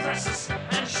to impress us,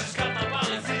 and she's got the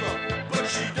valley fever, but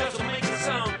she doesn't make a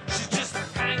sound. She's just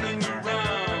hanging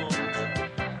around.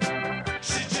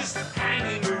 She's just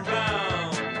hanging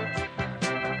around.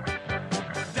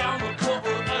 Down the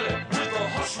corporate alley with a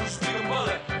hush from speed and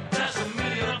bullet. There's a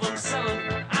million of them selling,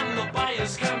 and the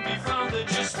buyers can be found. They're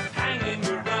just hanging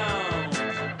around.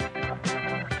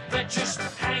 They're just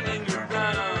hanging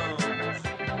around.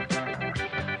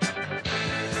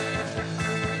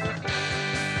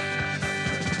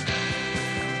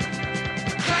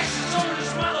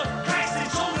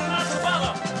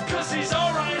 He's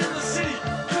alright in the city,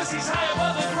 cause he's high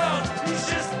above the ground. He's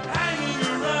just hanging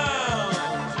around.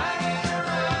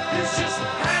 He's just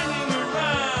hanging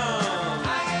around.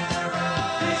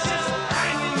 He's just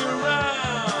hanging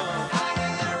around.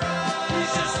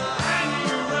 He's just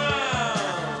hanging around.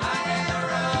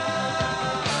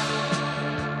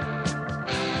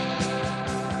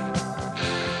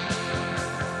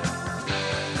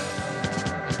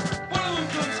 One of them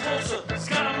comes closer, he's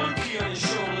got a monkey on his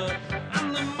shoulder.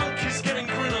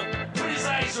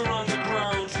 Are on the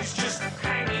ground, he's just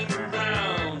hanging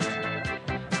around.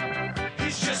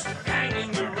 He's just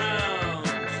hanging around.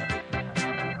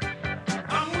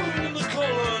 I'm moving in the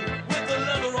colon with the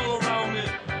leather all around me,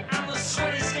 and the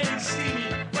sweat is getting steamy,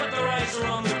 but their eyes are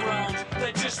on the ground.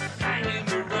 They're just hanging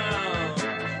around.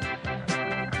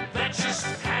 They're just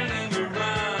hanging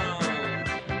around.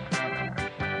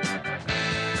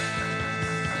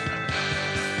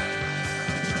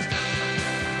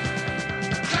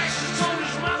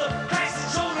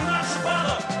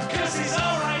 He's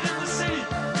alright in the city,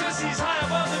 cause he's high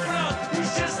above the ground.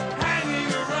 He's just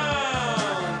hanging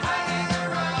around.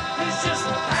 He's just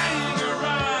hanging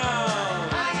around.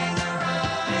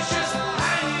 He's just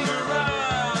hanging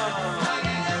around.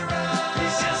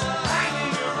 He's just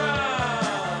hanging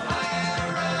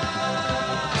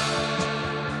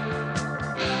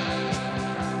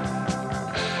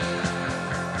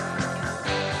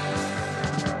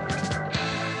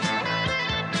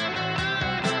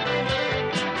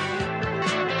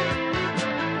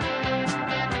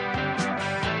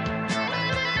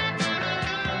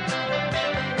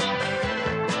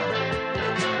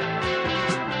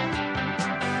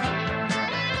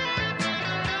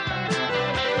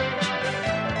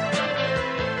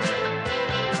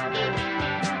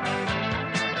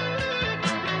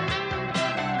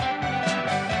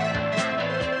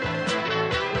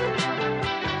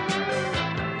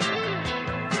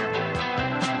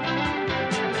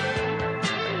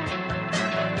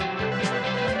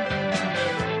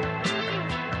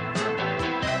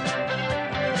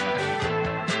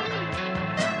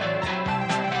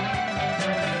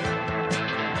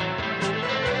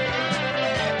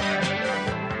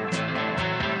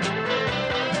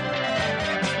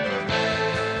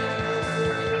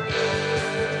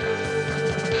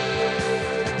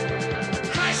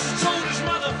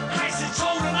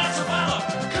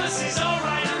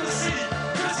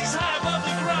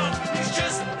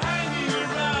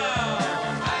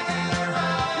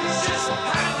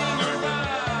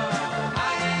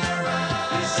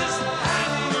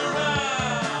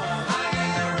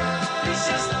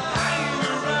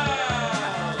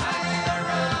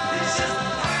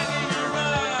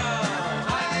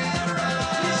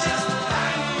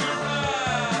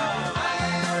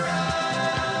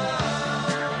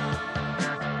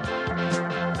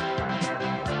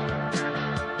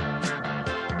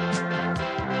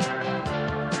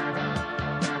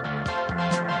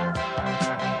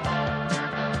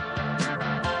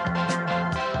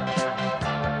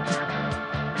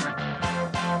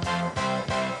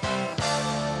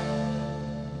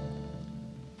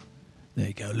There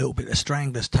you go, a little bit of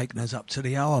Stranglers taking us up to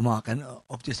the hour mark, and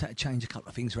I've just had to change a couple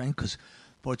of things around because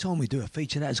by the time we do a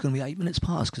feature, that's going to be 8 minutes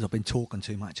past because I've been talking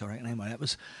too much, I reckon. Anyway, that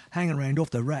was Hanging Around off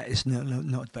the Rat. It's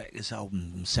not back this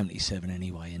album from 77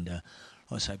 anyway, and like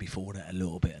I say before that, a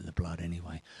little bit of the Blood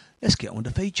anyway. Let's get on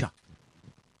the feature.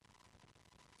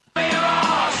 Get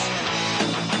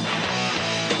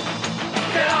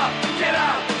up, get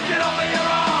up, get off of your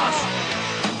ass.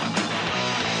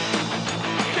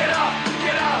 Get up,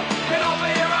 get up, get off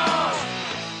of your ass.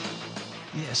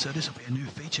 Yeah, so this will be a new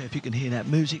feature. If you can hear that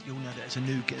music, you'll know that there's a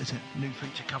new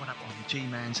feature coming up on the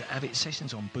G-Man's Avid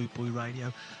Sessions on Boot Boy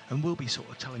Radio, and we'll be sort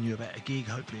of telling you about a gig.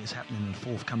 Hopefully it's happening in the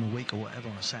forthcoming week or whatever,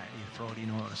 on a Saturday, a Friday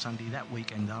night or a Sunday, that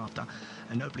weekend after,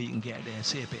 and hopefully you can get out there,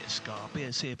 see a bit of ska,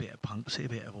 see a bit of punk, see a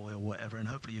bit of oil, whatever, and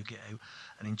hopefully you get out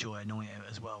and enjoy a night out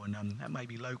as well. And that may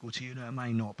be local to you, no, it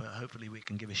may not, but hopefully we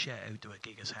can give a shout out to a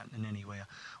gig that's happening anywhere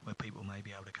where people may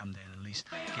be able to come down and at least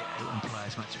get out and play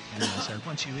as much as we can. So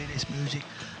once you hear this music,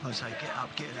 I'd say get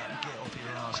up, get off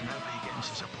your arse, and hopefully you get them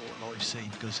to support live scene,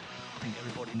 because I think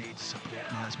everybody needs support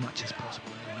now as much as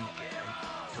possible when you get out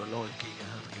to a live gig, and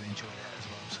hopefully you enjoy that as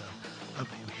well. So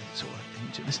hopefully we can sort of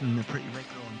listen to pretty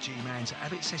regular on G-Man's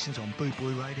Avid Sessions on Boot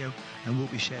Boy Radio, and we'll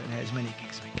be shouting out as many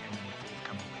gigs as we can in the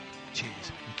forthcoming week.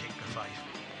 Cheers and keep the faith.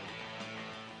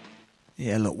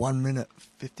 Yeah, look, 1 minute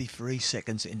 53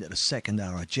 seconds into the second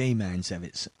hour of G-Man's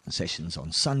Avid Sessions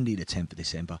on Sunday the 10th of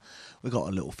December. We've got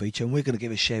a little feature, and we're going to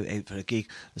give a shout out for a gig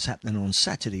that's happening on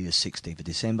Saturday the 16th of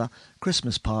December.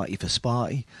 Christmas party for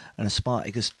Sparty, and a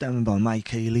Spartacus done by May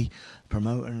Keeley,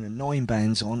 promoting the 9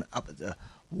 bands on up at the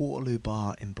Waterloo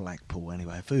Bar in Blackpool.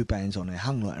 Anyway, a few bands on there: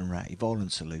 Hung Like and Ratty,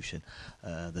 Violent Solution,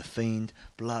 The Fiend,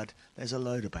 Blood. There's a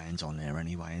load of bands on there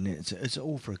anyway, and it's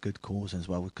all for a good cause as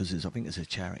well, because I think it's a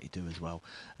charity too as well,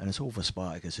 and it's all for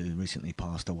Spartacus, who recently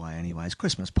passed away anyway. It's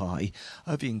Christmas party.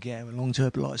 Hope you can get along to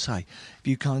it, but like I say, if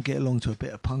you can't get along to a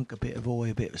bit of punk, a bit of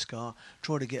oi, a bit of ska,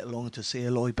 try to get along to see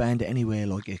a live band anywhere,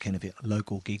 like your kind of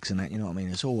local gigs and that, you know what I mean?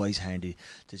 It's always handy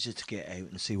to just get out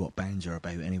and see what bands are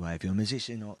about anyway. If you're a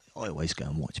musician, I always go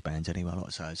and watch bands anyway. Like I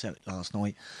say, I was out last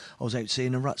night, I was out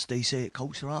seeing the Ruts DC at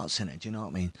Culture Arts Centre, do you know what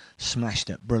I mean? Smashed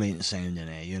it, brilliant sound in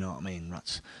there, you know what I mean?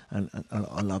 Ruts, and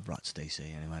I love Ruts DC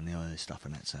anyway, and the other stuff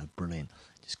and that, so brilliant.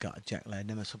 Just got a Jack Lad,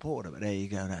 never supported it, but there you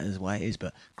go, that is the way it is.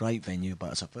 But great venue,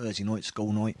 but it's a Thursday night,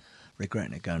 school night.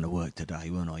 Regretting it going to work today,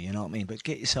 weren't I? You know what I mean? But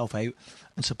get yourself out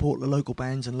and support the local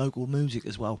bands and local music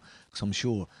as well, because I'm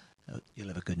sure you'll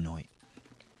have a good night.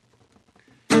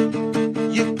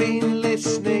 You've been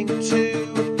listening to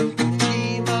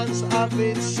G-Man's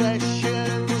Avid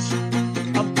Sessions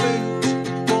on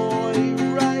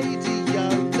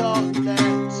bootboyradio.net.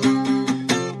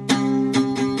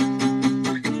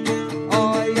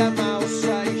 I am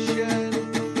Alsatian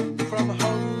from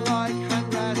Hung Like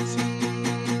and Ratty.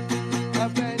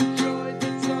 I've enjoyed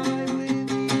the time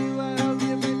with you. I hope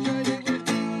you've enjoyed it with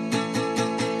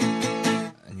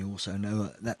me. And you also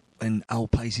know that when Al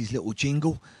plays his little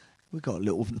jingle, we've got a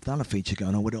little another feature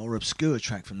going on with our obscure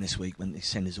track from this week, when he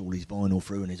sends us all his vinyl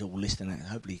through and he's all listing it.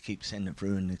 Hopefully he keeps sending it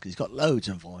through, and he's got loads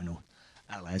of vinyl,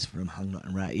 Al has, from Hung Like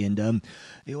and Ratty, and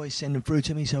he always sends them through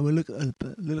to me. So we'll look at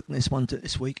this one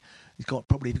this week. He's got,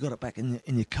 probably if you've got it back in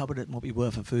your cupboard, it might be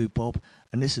worth a food, Bob.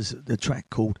 And this is the track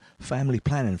called Family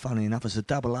Planning. Funny enough, it's a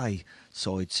double A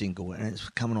side single, and it's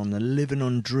coming on the Living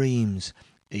on Dreams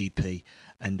EP.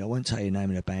 And I won't tell you the name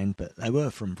of the band, but they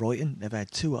were from Brighton. They've had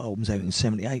 2 albums out in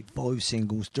 78, 5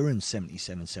 singles during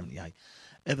 77, 78.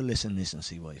 Ever listen to this and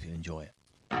see what if you enjoy it.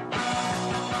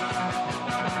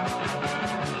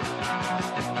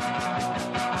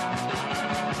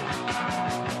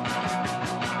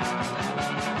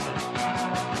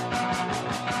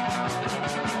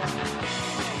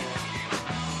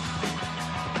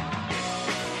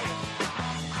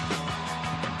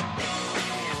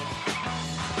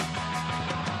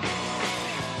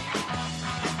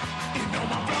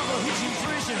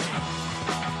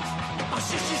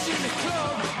 Sister's in the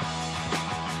club,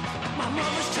 my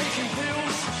mother's taking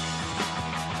pills,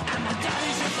 and my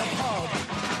daddy's at the pub.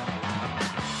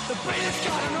 The bailiff's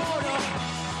got an order,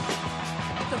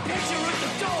 the pigs are at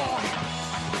the door.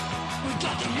 We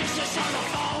got the missus on the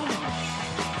phone,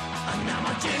 and now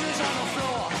my dinner's on the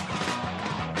floor.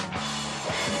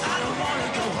 And I don't wanna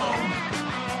go home,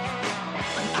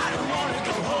 and I don't wanna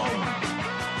go home,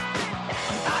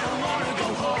 and I don't wanna go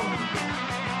home.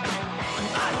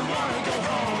 I don't wanna go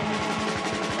home.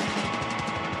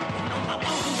 No, my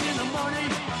uncle's in the money,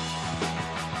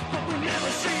 but we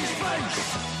never see his face.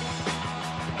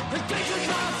 The things are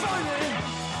kind of funny,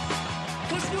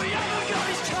 'cause we haven't got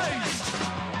his taste.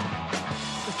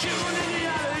 The children in the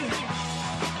alley,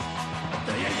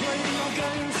 they ain't playing no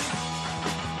games.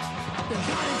 They're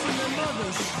hiding from their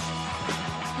mothers.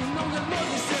 You know their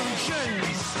mothers, they're in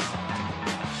emotions.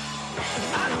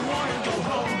 I don't wanna go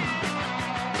home.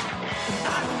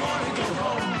 I don't wanna go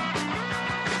home.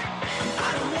 I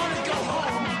don't wanna go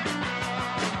home.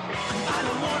 I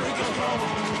don't wanna go home.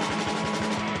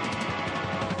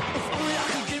 If only I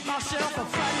could give myself a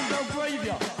flying bell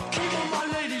graveyard. Keep all my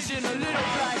ladies in a little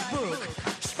black book.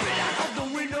 Spit out of the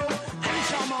window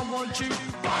anytime I want to.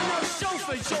 Buy no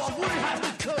sulfate so I wouldn't have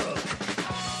to cook.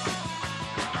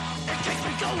 It keeps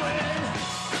me going.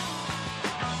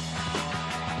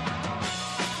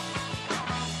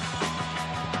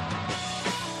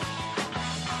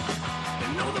 You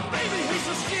know the baby, he's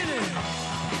so skinny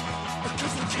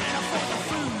because we can't afford the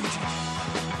food.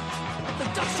 The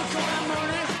ducks took all our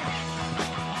money,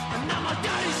 and now my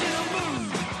daddy's in a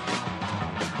mood.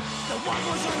 The one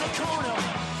was on the corner,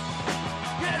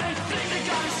 yeah, they think they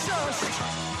got us sussed.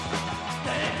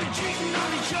 They ain't been cheating on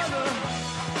each other.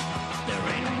 There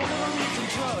ain't one of them you can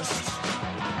trust.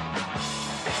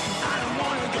 I don't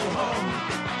wanna go home.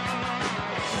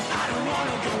 I don't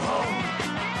wanna go home.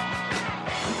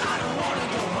 I don't wanna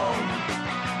go home.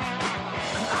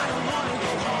 I don't wanna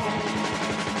go home.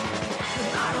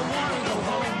 I don't wanna go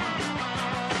home.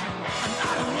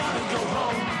 I don't wanna go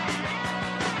home.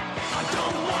 I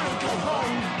don't wanna go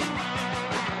home.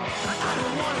 I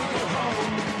don't wanna go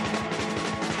home.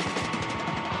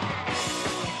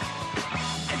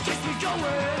 It gets me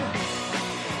going.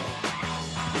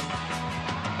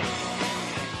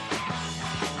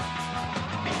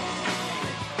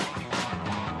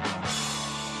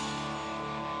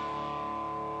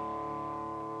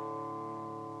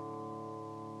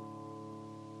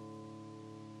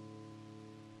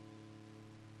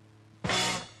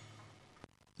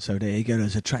 So there you go.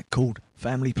 There's a track called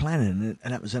Family Planning,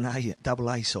 and that was an double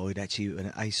A side, actually,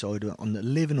 an A side on the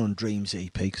Living on Dreams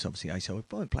EP, because obviously A side, we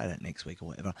won't play that next week or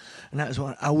whatever. And that was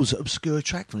one Al's obscure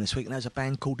track from this week, and that was a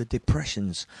band called The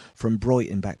Depressions from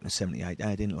Brighton back in '78.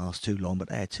 They didn't last too long, but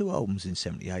they had 2 albums in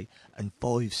 '78 and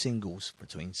 5 singles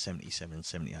between '77 and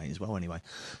 '78 as well, anyway.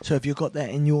 So if you've got that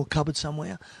in your cupboard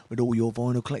somewhere with all your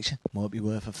vinyl collection, might be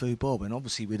worth a food bob. And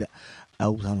obviously with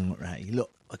Al's Unratty, look,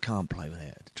 I can't play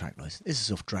without the track list. This is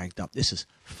off Dragged Up. This is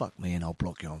Fuck Me and I'll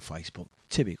Block You on Facebook.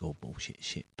 Typical bullshit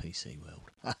shit PC world.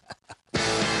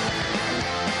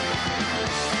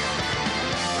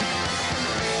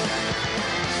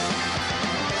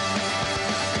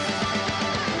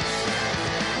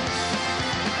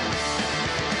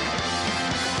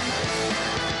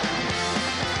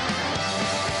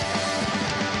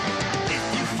 If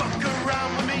you fuck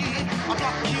around with me, I'll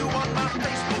block you on my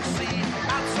Facebook scene.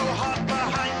 I'm so hot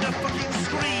behind the fucking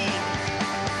screen.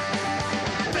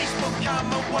 Facebook,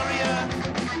 I'm a warrior.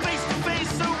 Face to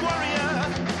face, a warrior.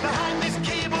 Behind this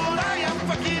keyboard, I am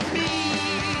fucking me.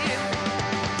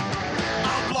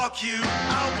 I'll block you,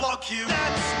 I'll block you.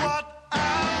 That's what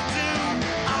I'll do.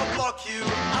 I'll block you,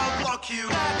 I'll block you.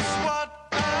 That's what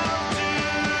I'll do.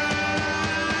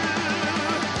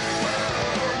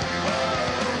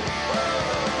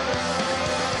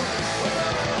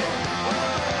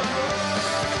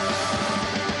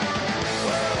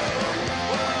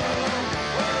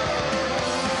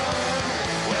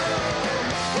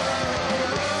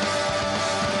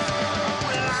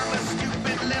 Well, I'm a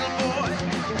stupid little boy,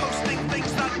 posting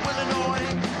things that will annoy,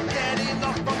 getting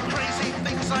off on crazy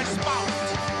things I spout.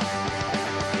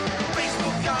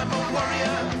 Facebook, I'm a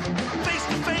warrior, face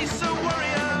to face a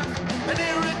warrior, an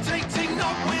irritating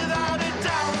knock without a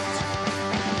doubt.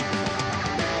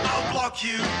 I'll block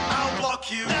you, I'll block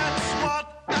you, that's what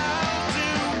I'll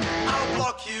do. I'll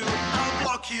block you, I'll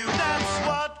block you, that's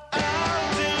what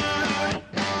I'll do.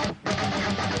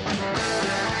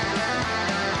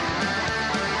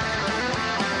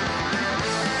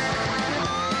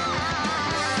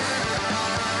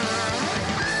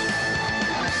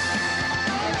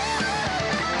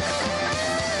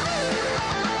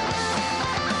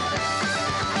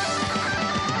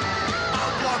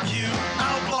 I'll block you,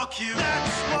 I'll block you,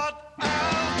 that's what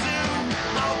I'll do.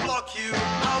 I'll block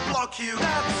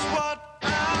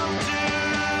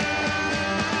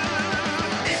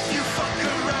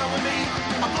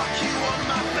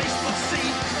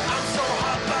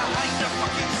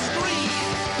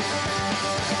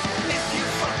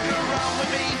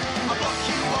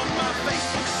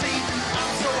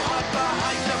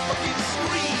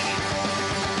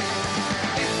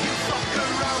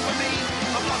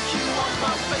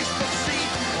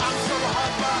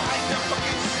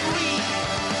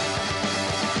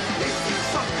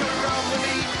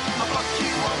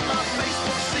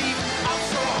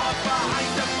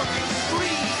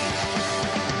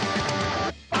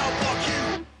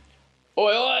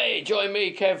Hey, join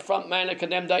me, Kev, frontman of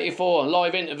Condemned 84,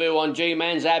 live interview on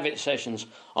G-Man's Avid Sessions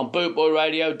on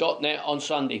bootboyradio.net on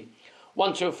Sunday.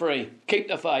 1, 2, 3. Keep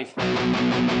the faith.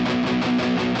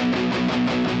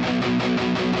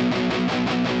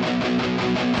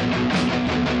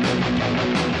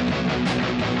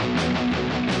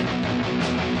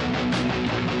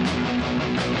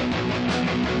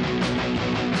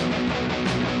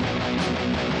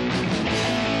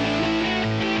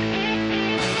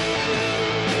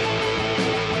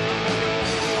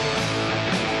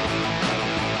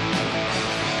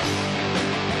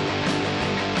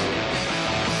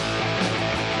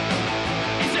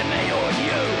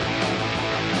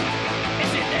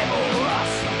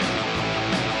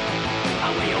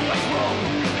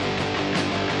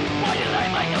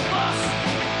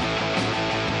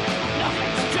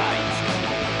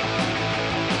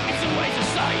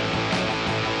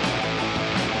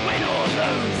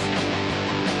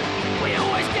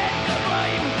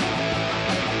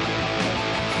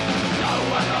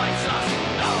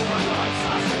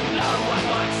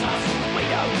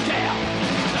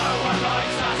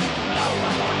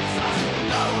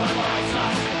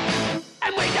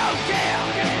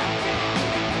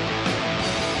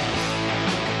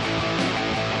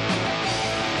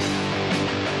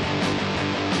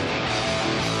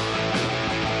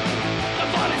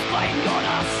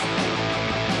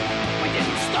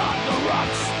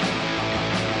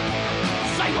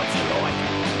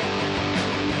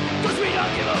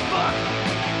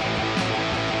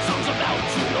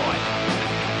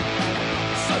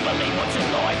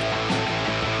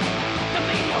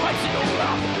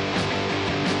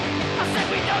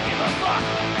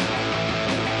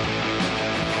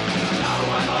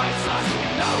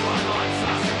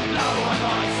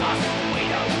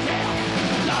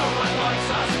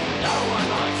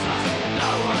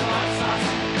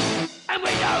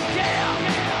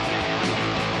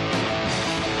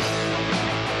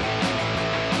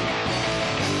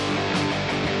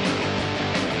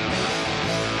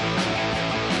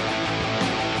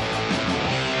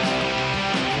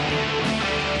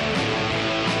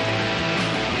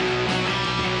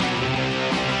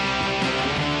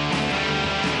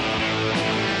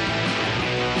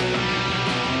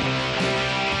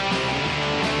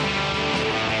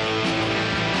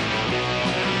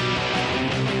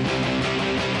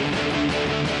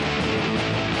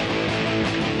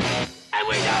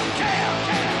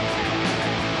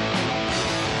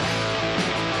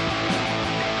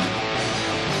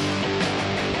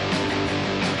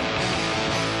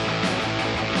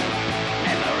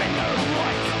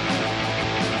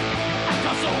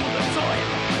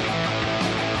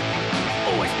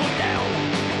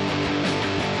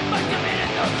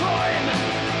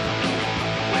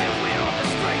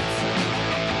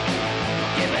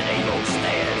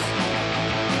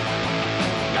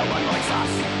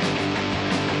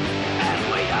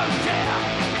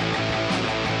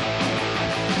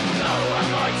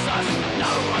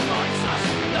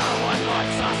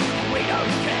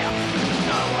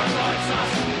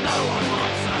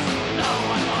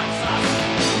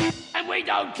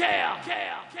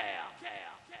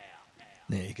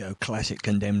 There you go, classic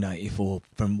Condemned 84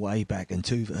 from way back in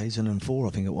 2004, I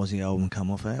think it was the album come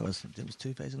off that. It was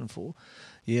 2004.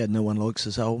 Yeah, No One Likes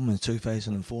This album in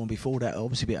 2004, and before that,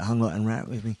 obviously, a bit of Hung Like and Rat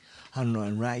with me. Hung Like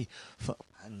and Ray,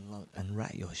 and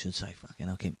Ray, I should say. Fucking,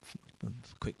 I'll keep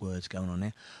quick words going on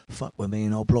there. Fuck with me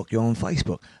and I'll block you on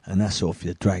Facebook. And that's sort of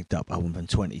the dragged up album from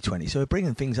 2020. So we're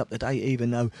bringing things up to date,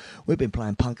 even though we've been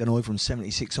playing Punk and Oi from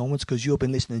 76 onwards, because you've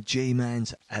been listening to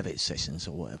G-Man's Avid Sessions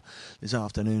or whatever this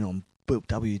afternoon on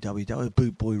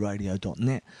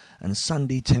www.bootboyradio.net, and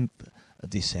Sunday 10th of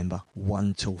December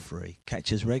 1 till 3.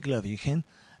 Catch us regular if you can.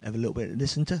 Have a little bit to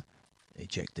listen to.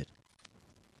 Ejected.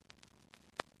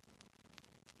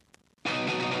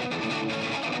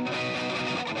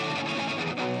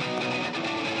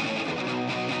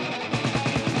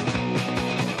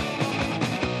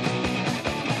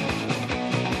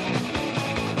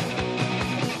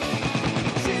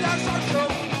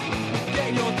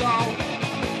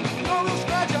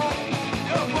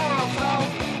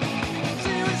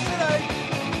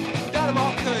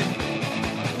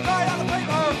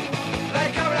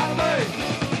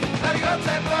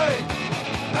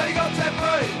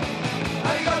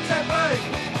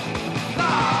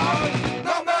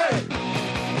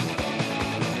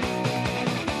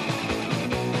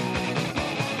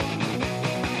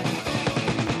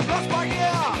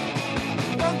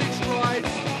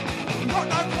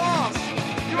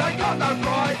 No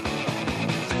pride.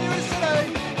 See you in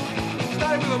city.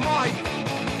 Stay with a mic.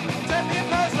 10p a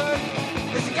person.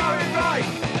 Is it going right?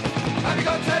 Have you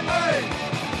got 10p?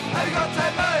 Have you got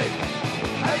 10p?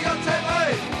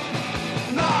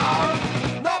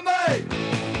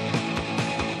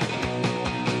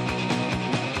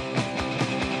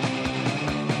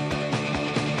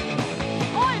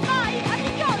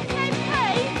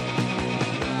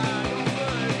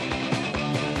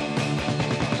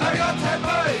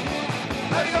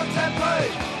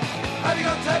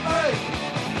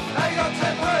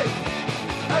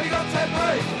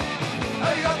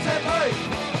 Have you got 10p?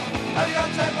 Have you got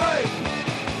 10p?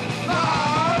 No!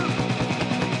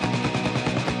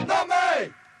 Not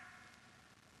me!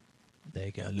 There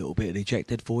you go, a little bit of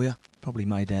Ejected for you. Probably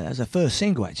made that. That was the first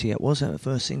single, actually. It was the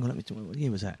first single. Let me tell you, what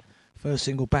year was that? First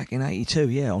single back in '82,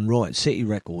 yeah, on Riot City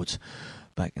Records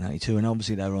back in '82. And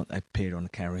obviously they appeared on the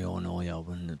Carry On Oil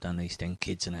and done East End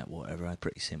Kids and that, whatever.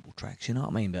 Pretty simple tracks, you know what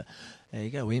I mean? But there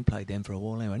you go, we ain't played them for a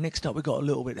while anyway. Next up, we got a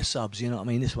little bit of subs, you know what I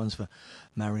mean? This one's for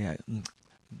Maria.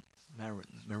 Dear,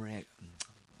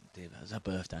 that was her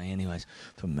birthday, anyways,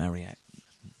 for Maria.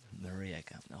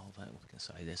 Oh, I can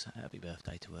say this. Happy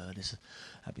birthday to her. This is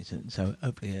happy to, so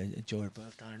hopefully enjoy her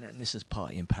birthday and this is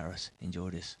Party in Paris.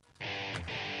 Enjoy this.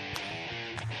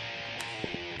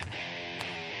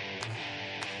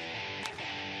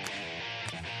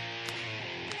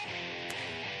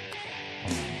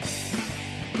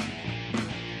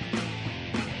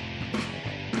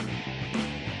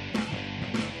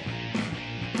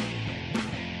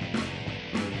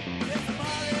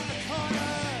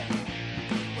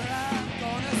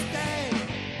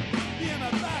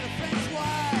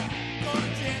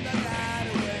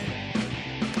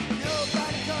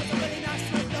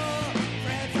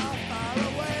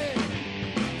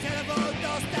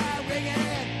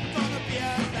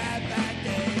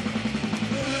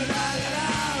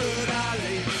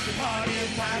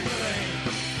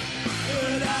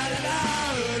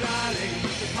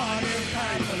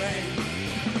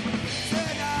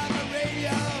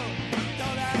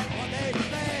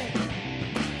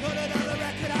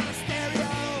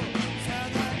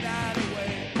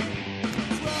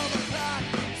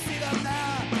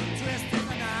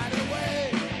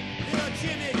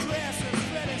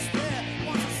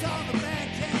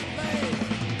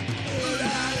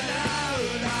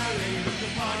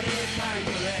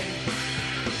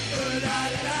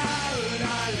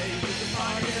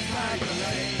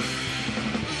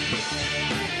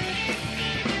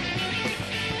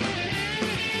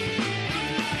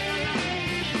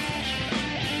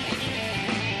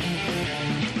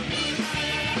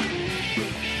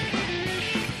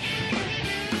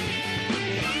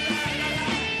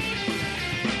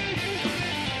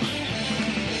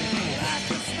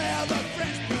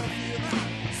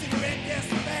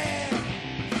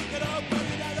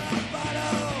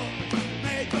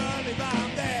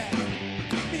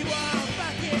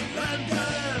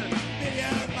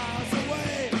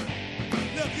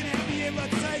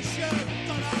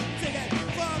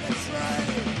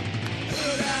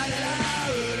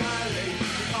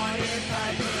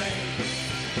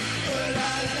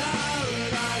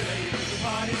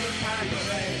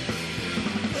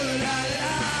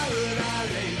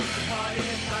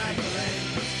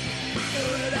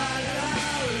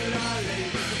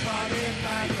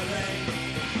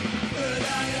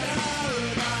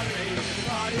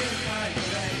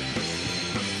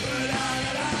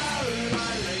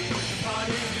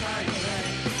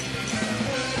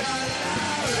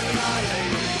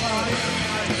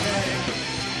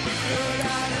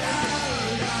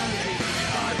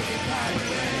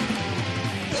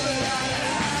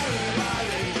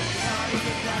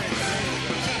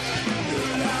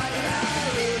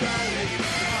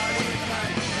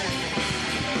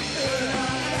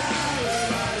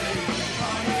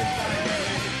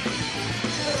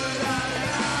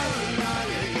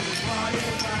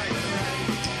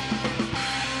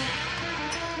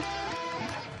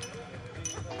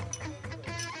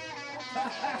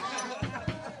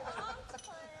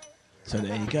 So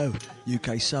there you go,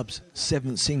 UK Subs,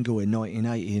 7th single in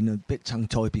 1980, and a bit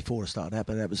tongue-tied before I started that,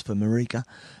 but that was for Marika.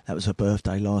 That was her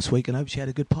birthday last week, and I hope she had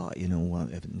a good party, you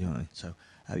know. So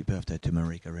happy birthday to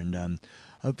Marika, and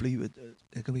hopefully there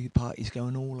are going to be parties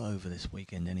going all over this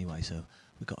weekend anyway, so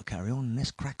we've got to carry on, and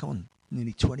let's crack on.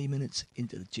 Nearly 20 minutes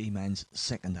into the G-Man's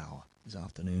second hour this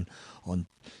afternoon on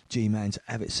G-Man's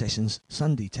Avid Sessions,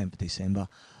 Sunday 10th of December,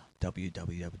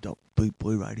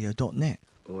 www.bootboyradio.net.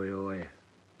 Oi, oi.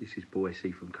 This is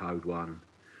Boise from Code 1.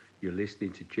 You're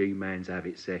listening to G-Man's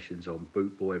Avid Sessions on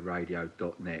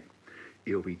bootboyradio.net.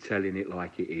 He'll be telling it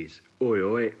like it is. Oi,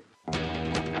 oi.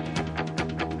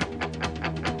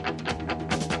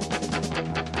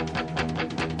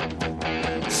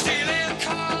 Stealing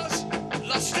cars,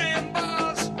 lost in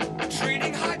bars,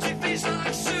 treating high TVs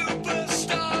like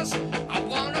superstars. I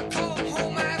wanna come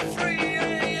home at 3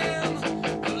 a.m.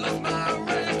 I love my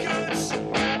records.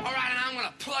 Alright, and I'm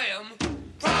gonna play them.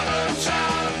 Problem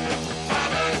child,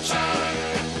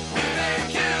 you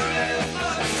make you live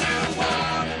much too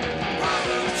long.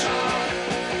 Problem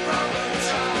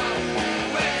child,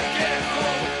 when you get home.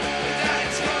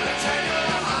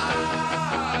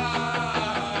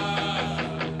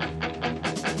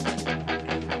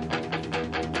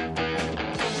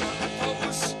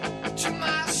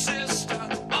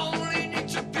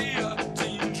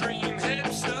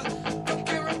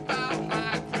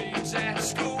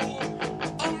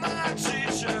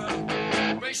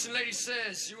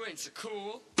 says you ain't so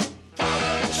cool.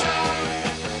 Problem child,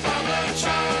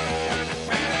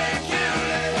 we make you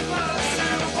live most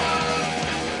in the world.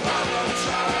 Problem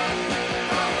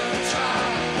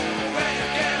child, when you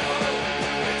get home,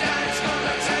 your daddy's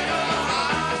gonna take your heart.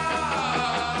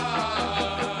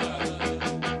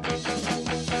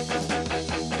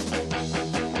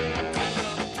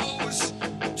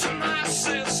 To my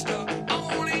sister, I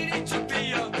only need to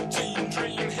be a teen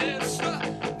dream hipster.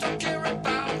 Don't care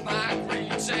about my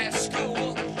grades at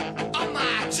school. I'm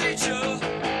my teacher.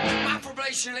 My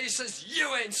probation lead says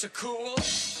you ain't so cool.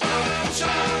 Problem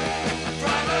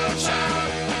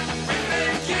child, we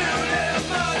make you live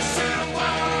much in the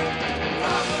world.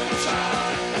 Problem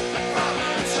child,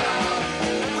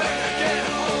 when you get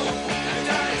home, your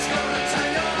daddy's gonna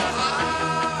take your heart.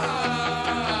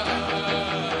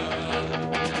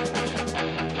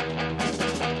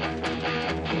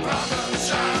 Problem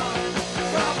child,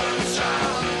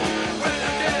 when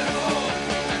you get home,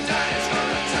 your daddy's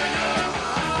gonna take your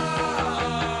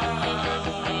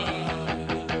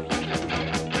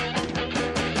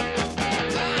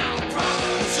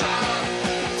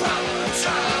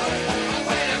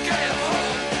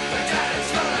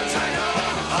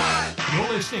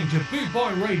You're listening to Boot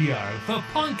Boy Radio. For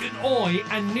punk and oi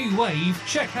and new wave,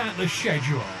 check out the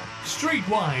schedule.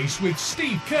 Streetwise with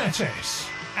Steve Curtis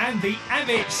and the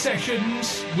Avid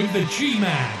Sessions with the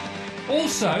G-Man.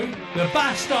 Also, the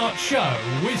Bastard Show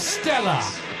with Stella.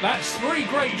 That's 3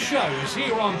 great shows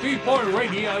here on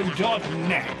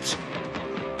bootboyradio.net.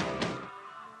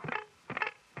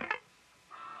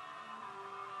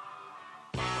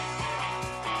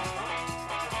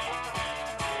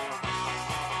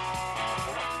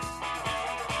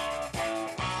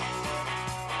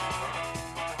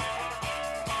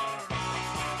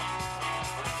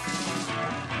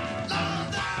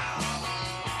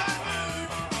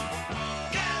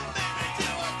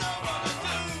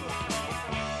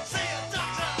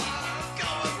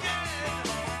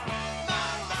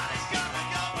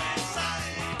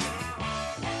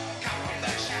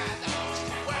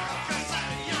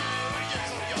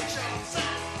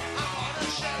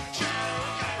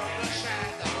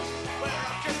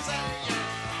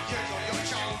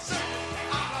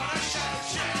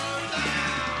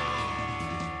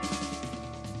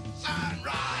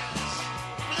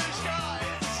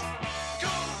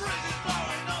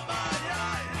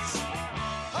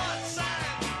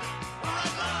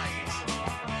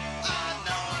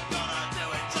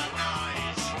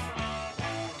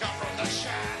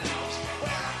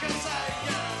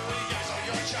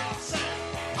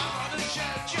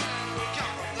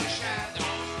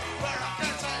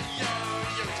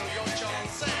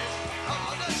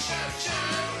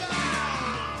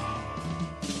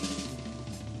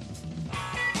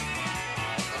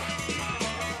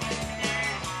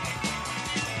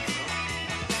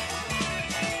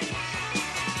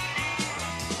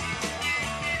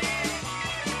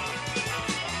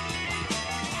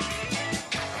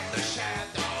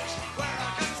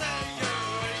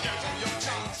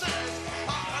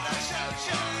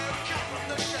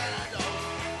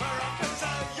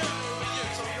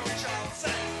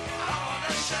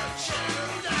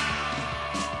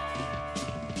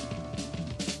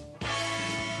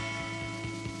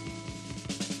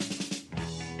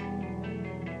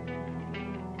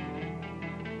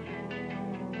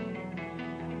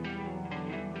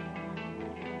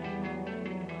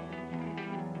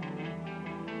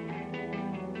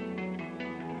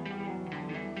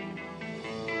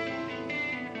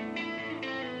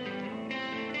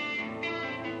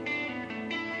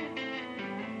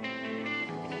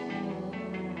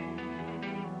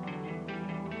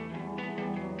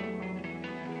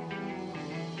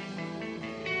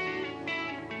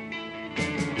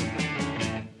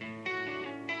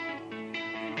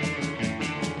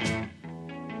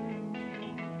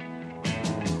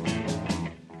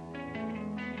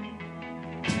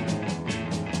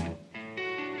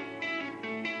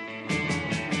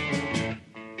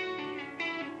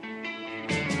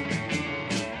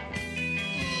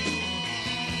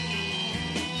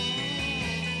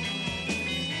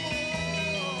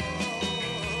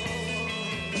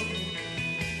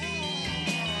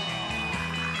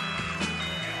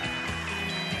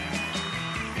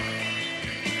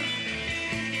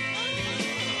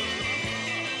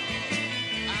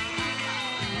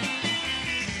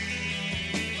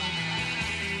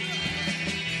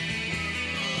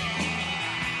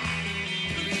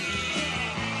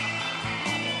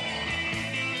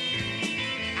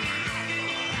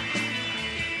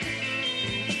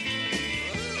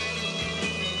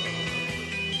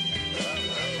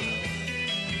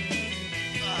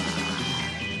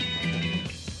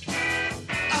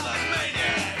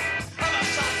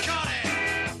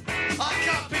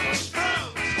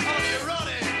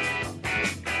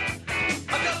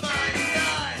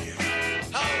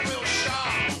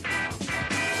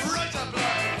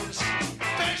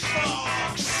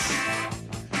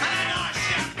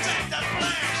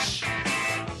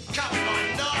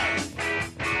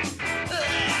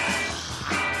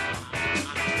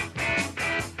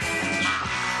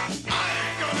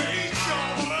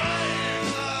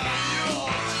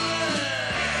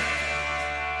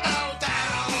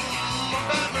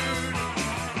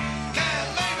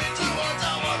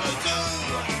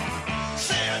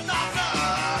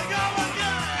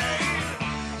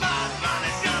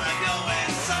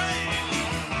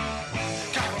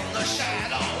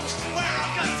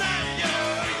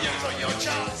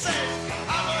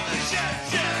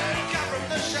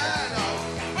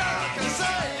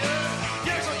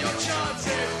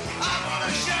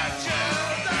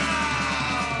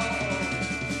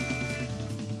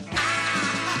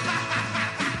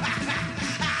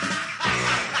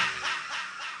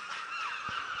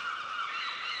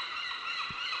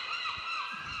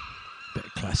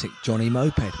 classic Johnny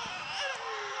Moped.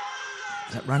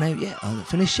 Has that run out yet? Hasn't it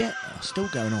finished yet? Oh, still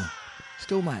going on.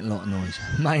 Still making a lot of noise.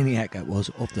 Maniac, that was,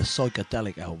 off the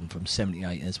Psychedelic album from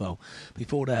 78 as well.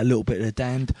 Before that, a little bit of The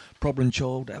Damned, Problem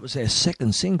Child. That was their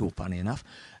second single, funny enough,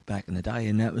 back in the day,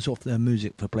 and that was off the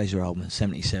Music for Pleasure album,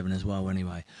 77 as well,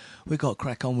 anyway. We've got to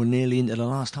crack on. We're nearly into the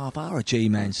last half hour of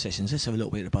G-Man sessions. Let's have a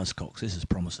little bit of Buzzcocks. This is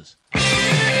Promises.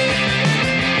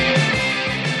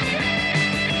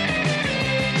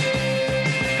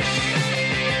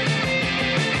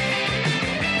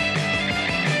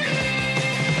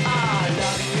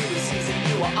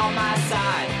 On my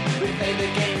side, we played the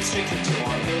game strictly to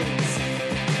our rules.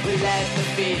 We led the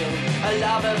field, a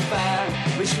love affair,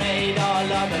 which made all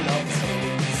other lovers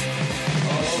fools.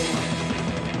 Oh,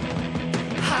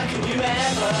 how can you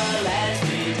ever let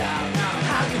me down?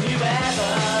 How can you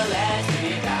ever let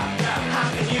me down? How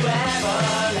can you ever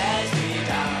let me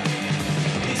down?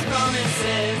 These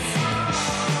promises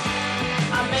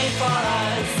are made for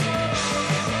us.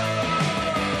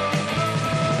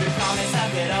 We promised that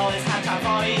we'd always have time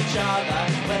for each other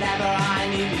whenever I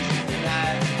needed you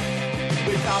now.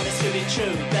 We promised to be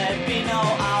true, there'd be no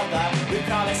other. We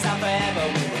promised that forever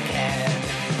we would care.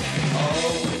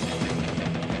 Oh,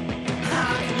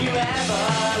 how can you ever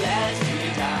let me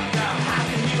down? How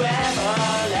can you ever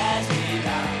let me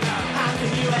down? How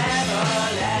can you ever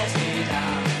let me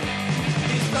down?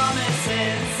 These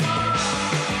promises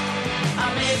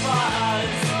are made for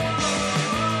us.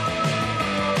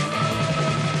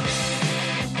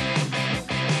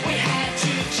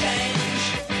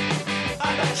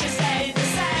 But you stayed the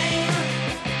same.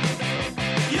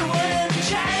 You wouldn't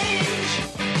change.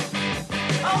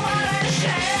 Oh, what a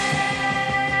shame.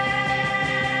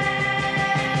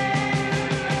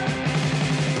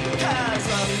 'Cause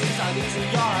loving you so easy,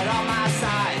 you're on my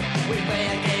side. We play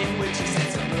a game with two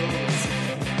sets of rules.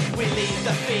 We leave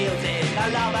the field in a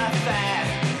love affair.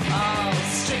 Oh,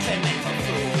 strictly meant for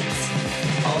fools.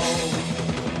 Oh,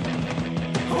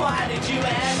 why did you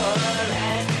ever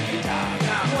let me down?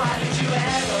 Why did you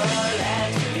ever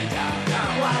let me down?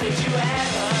 Why did you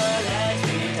ever let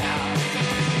me down?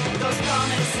 Those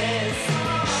promises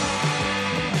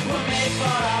were made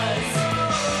for us.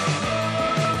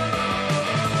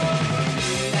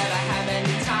 You never have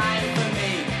any time for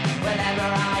me. Whenever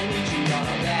I need you, you're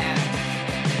not there.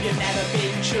 You've never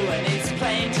been true and it's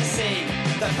plain to see.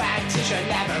 The fact is you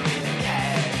never really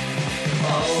cared.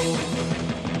 Oh,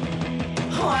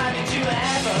 why did you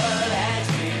ever let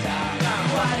me down?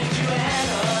 Why did you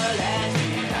ever let me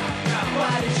down?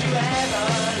 Why did you ever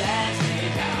let me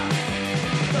down?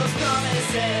 Those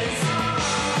promises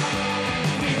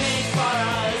we made for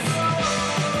us.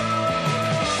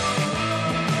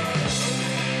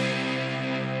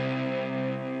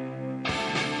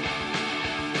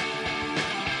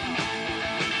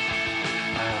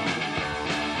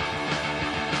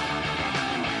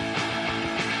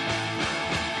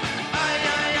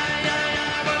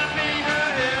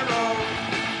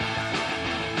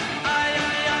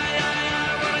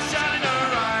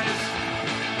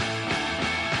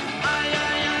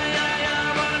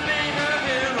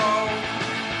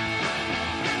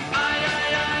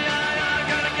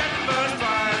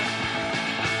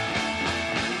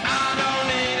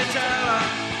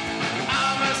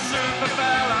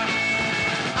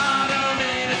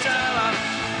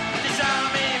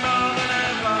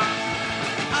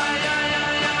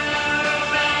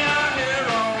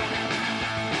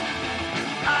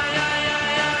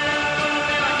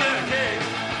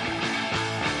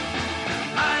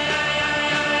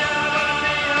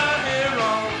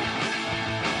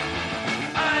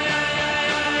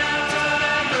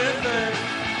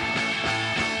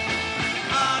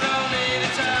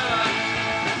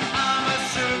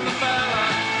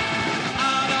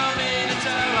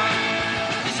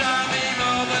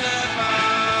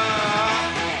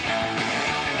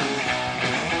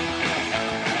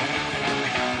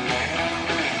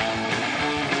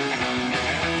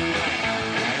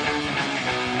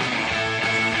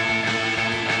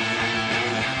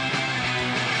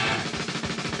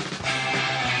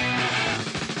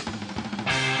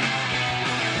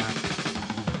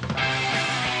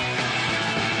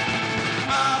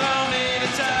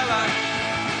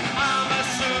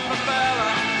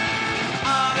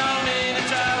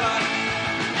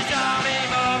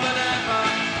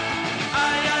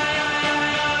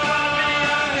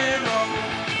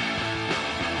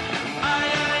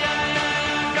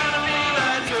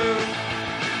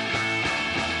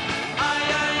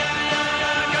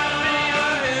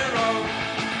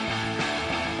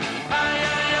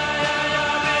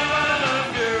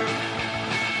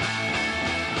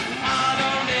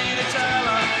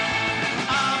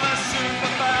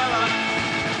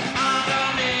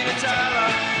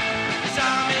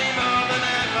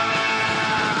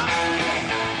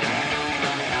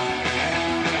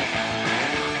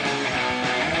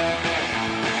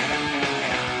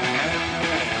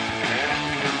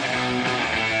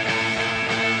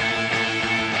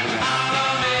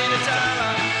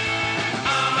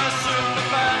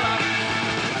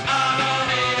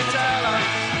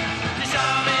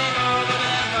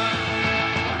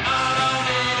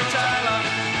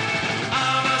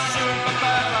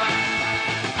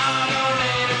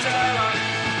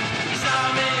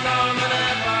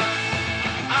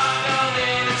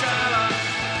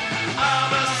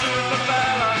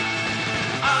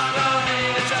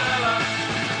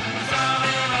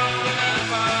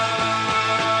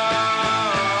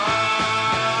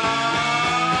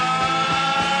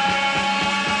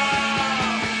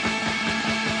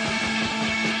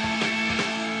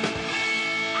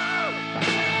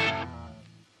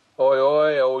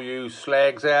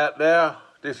 fags out there.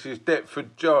 This is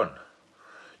Deptford John.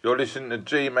 You're listening to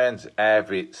G-Man's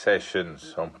Avid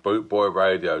Sessions on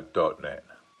bootboyradio.net.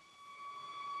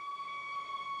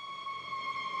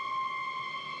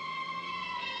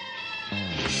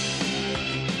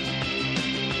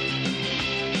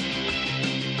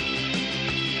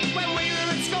 When we were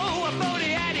at school, I thought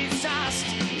he had it sussed.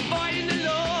 Fighting the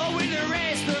law with the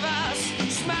rest of us.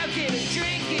 Smoking and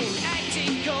drinking,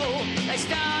 acting cool. They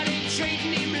started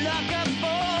treating him like a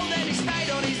fool. Then he stayed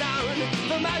on his own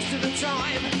for most of the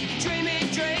time. Dreaming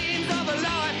dreams of a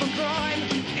life of crime.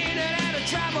 In and out of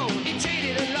trouble, he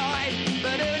cheated and lied.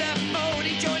 But who'd have thought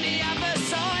he joined the other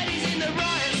side? He's in the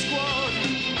riot squad.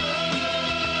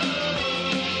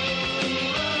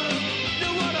 The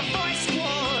Wanna Fight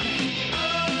squad.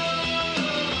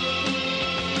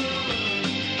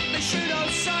 The Shoot on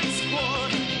Sight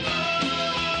squad.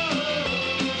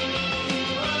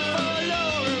 For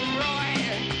law and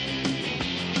right.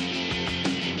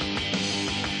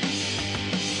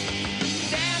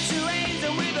 Down to ends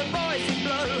and with the boys in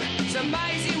blue. It's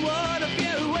amazing what a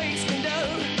few weeks can do.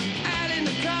 Out in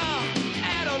the car,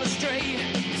 out on the street.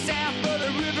 South of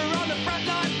the river on the front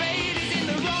line beat. He's in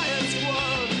the riot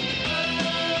squad.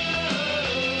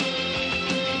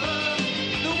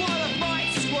 The Wanna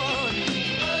Fight squad.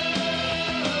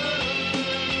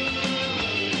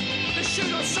 The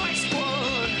Shoot on Sight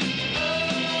squad.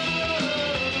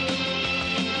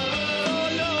 For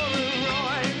law and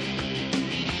right.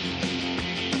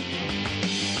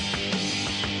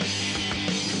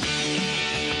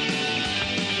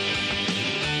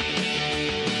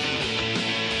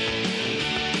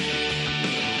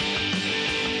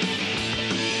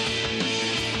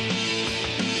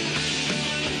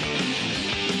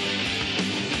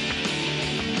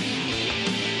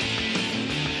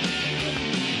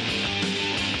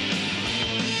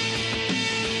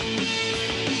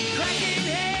 Cracking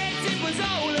heads, it was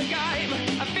all a game.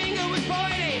 A finger was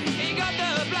pointing, he got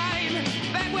the blame.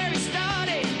 Back where he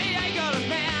started, he ain't got a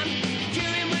pound. Cue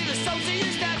him with the salts he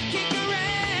used to kick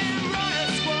around. Riot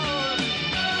squad.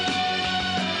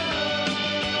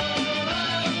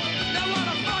 The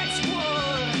Wanna Fight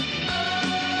squad.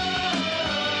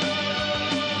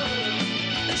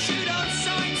 The Shoot on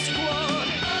Sight squad.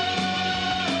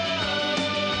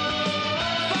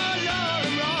 For law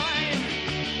and right.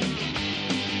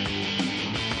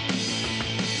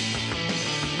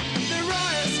 The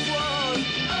riot squad,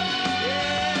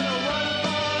 yeah, the Wanna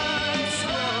Fight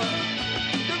squad.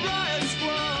 The riot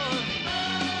squad,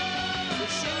 the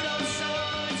Shoot on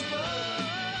Sight squad.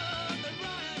 The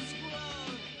riot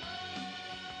squad.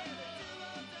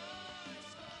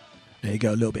 There you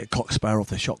go, a little bit of Cocksparrow off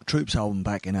the Shock Troops album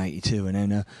back in 82, and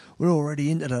then we're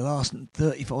already into the last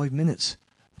 25 minutes.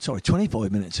 Sorry,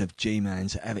 25 minutes of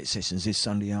G-Man's Avid Sessions this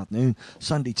Sunday afternoon,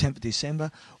 Sunday 10th of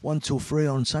December, 1 till 3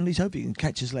 on Sundays. Hope you can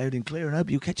catch us loud and clear, and hope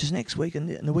you'll catch us next week and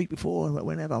the week before,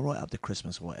 whenever, right up to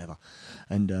Christmas or whatever.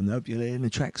 And hope you're hearing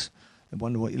the tracks and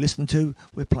wonder what you're listening to.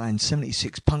 We're playing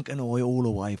 76 Punk and Oi all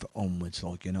the way onwards,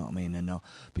 like, you know what I mean. And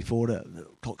before the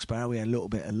Cocksparrow, we had a little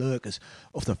bit of Lurkers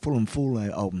off the Full and Full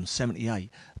album, 78.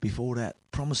 Before that,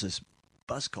 Promises,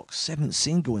 Buzzcock's 7th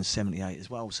single in 78 as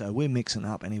well. So we're mixing it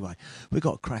up anyway. We've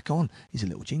got to crack on. Here's a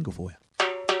little jingle for you.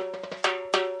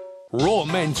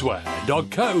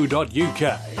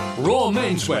 rawmenswear.co.uk. Raw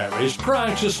Menswear is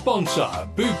proud to sponsor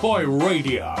Bootboy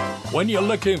Radio. When you're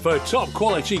looking for top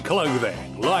quality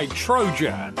clothing like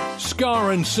Trojan,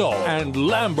 Scar and Soul and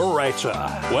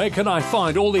Lamberetta, where can I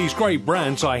find all these great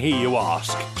brands, I hear you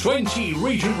ask? 20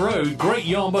 Regent Road, Great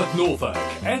Yarmouth, Norfolk,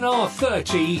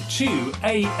 NR30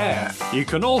 2AF. You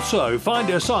can also find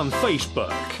us on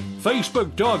Facebook,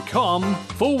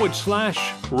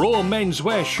 facebook.com/Raw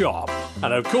Menswear Shop.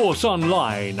 And of course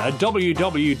online at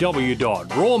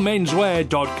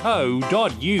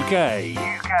www.rawmenswear.co.uk.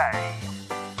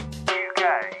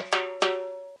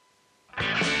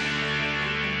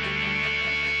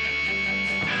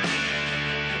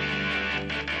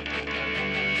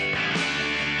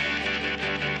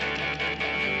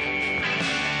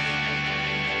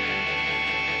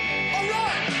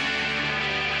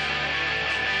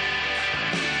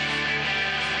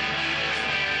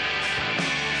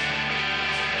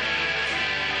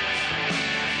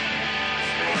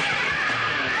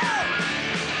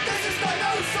 This is the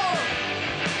new song.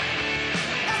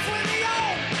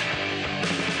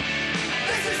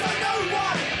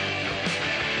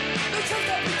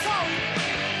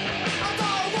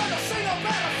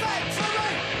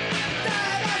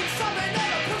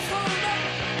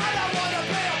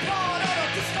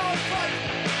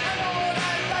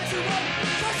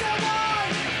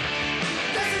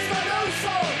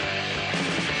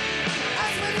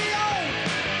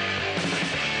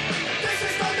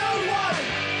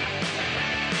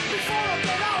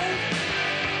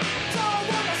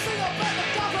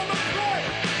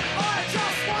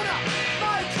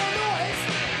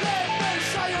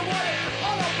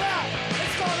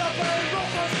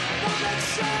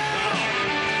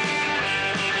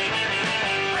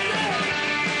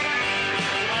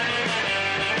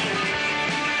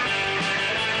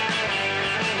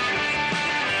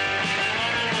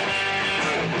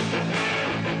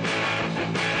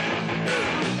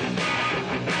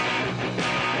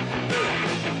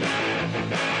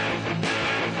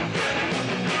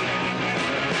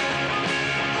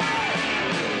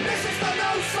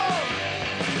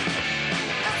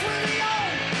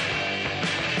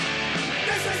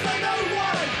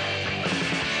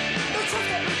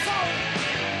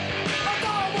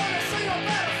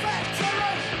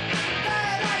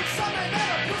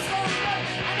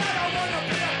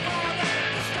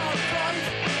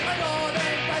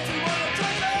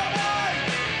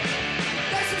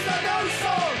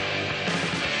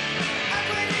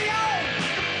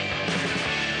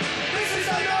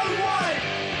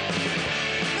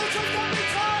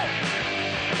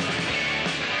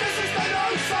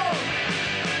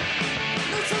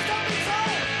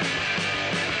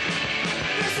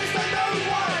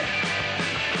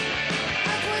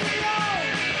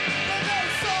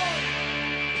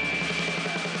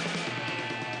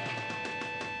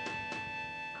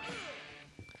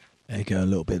 a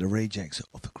little bit of rejects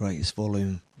of the Greatest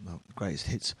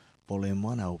Hits Volume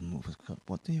 1 album.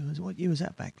 What year was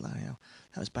that back, Larry?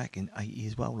 That was back in 80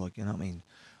 as well, like, you know what I mean?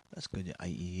 That's good,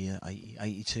 80,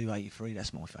 82, 83,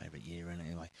 that's my favourite year,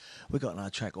 anyway. We got another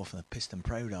track off the Piston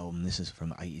Proud album, this is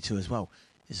from 82 as well.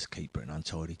 This is Keep Britain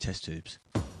Untidy, Test Tubes.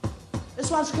 This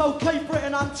one's called Keep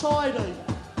Britain Untidy.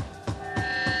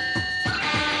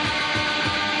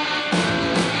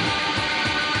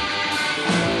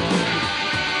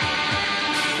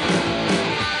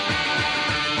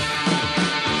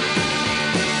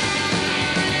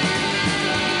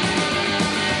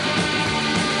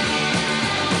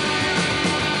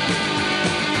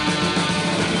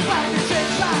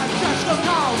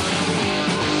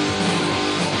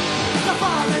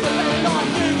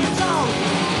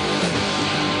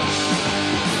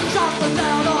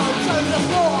 Down onto the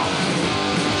floor.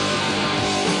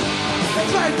 They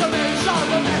trade them in, show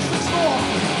them less more.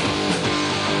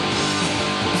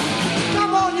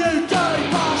 Come on, you dirty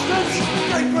bastards,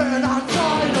 keep Britain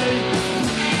untidy.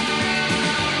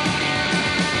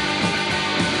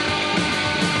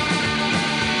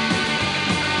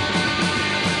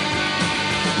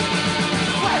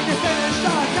 When you finish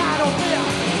the can of beer,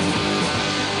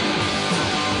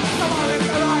 come on, if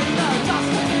there ain't no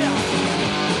dust in here.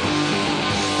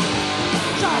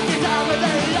 Chuck it down with the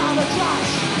other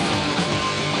trash.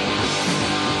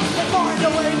 They find a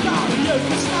window you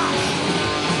can smash.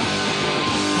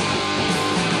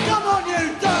 Come on, you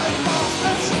dirty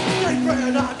bastards, keep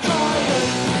Britain untidy.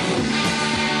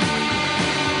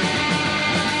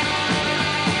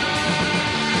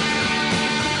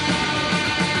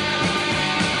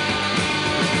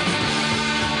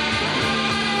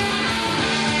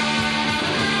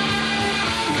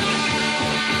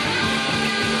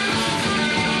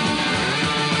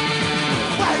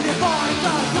 Find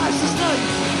the place to sleep.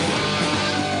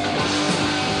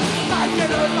 Make it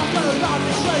look like a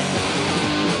lonely street.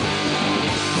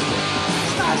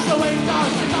 Smash the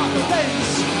windows and up the things.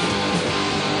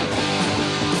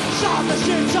 Shut the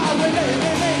shit so we live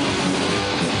in it.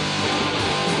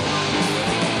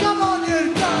 Come on, you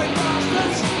dirty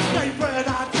bastards, keep Britain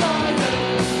untidy.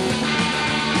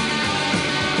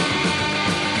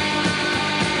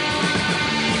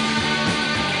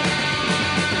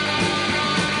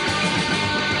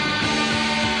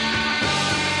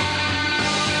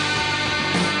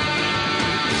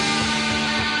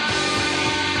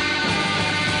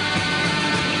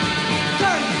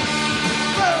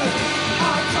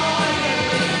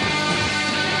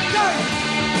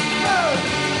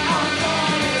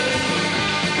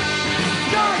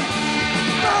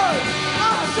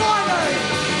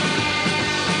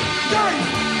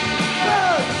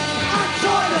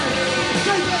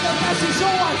 It's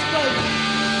always been.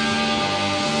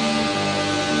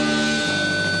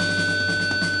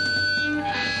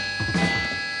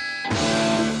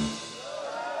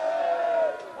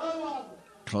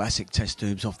 Classic Test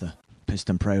Tubes off the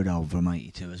Piston Proud album from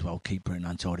 82 as well, Keep Britain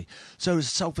Untidy. So it's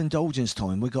self-indulgence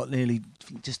time. We've got nearly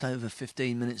just over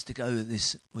 15 minutes to go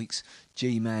this week's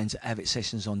G-Man's Avid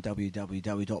Sessions on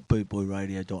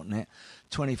www.bootboyradio.net.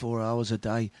 24 hours a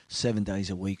day, 7 days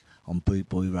a week on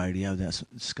Bootboy Radio. That's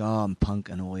ska and punk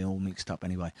and all mixed up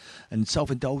anyway. And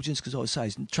self-indulgence, because like I say,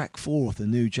 it's track 4 of the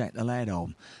new Jack the Lad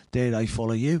album. Dare They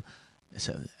Follow You? Let's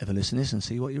have a listen to this and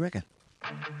see what you reckon.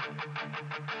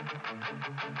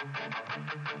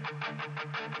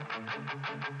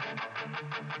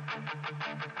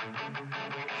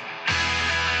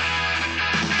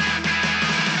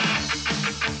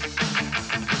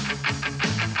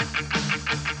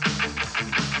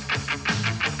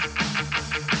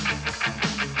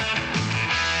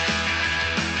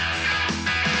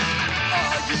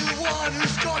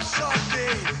 Who's got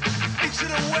something into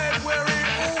the web where it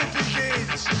all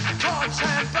begins? Can't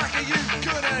turn back, are you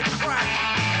gonna crack?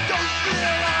 Don't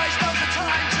realise now's the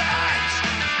time to act.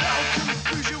 They'll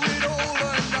confuse you with all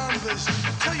the numbers,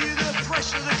 tell you the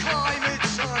pressure, the class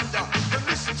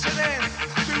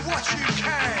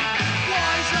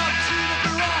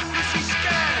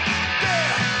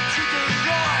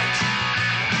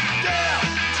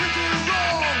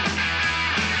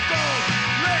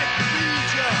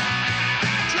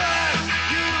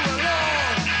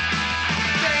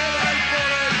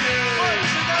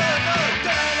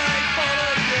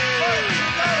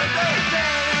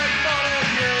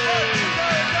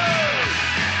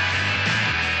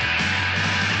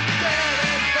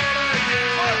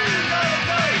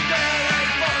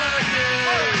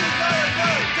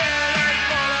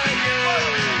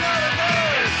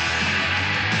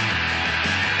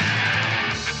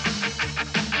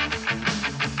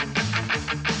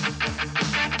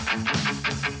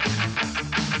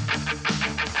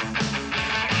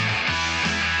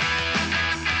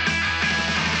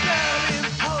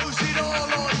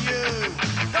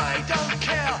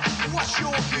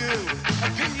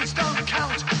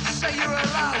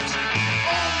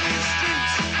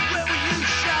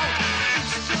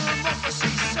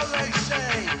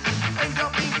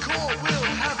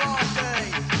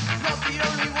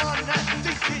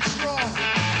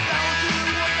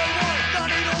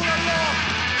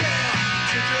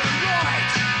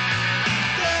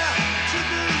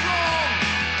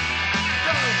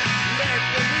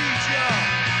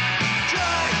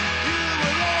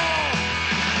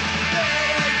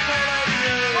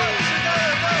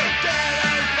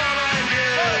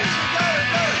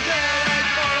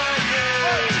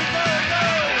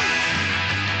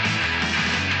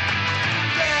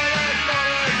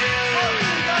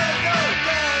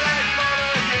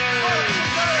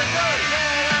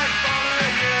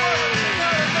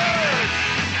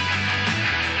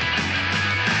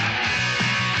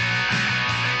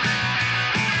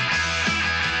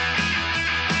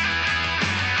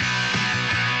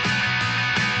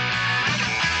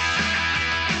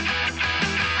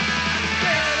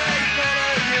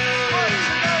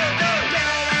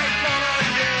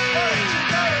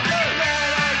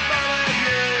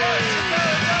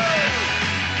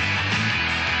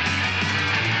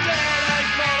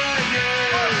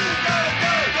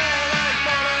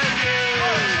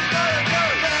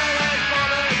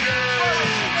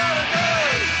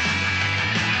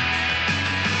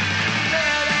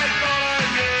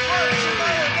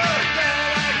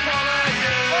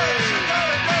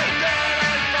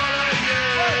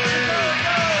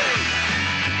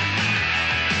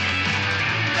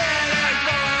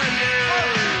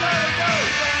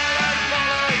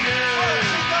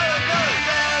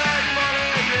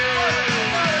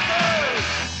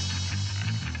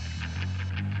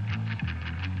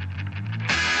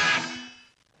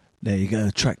There you go,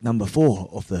 track number 4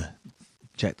 of the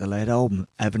Jack the Lad album,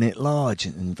 Having It Large,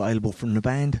 and available from the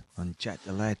band on Jack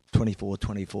the Lad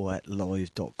 2424 at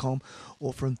live.com,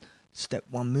 or from Step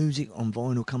 1 Music on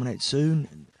vinyl coming out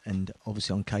soon, and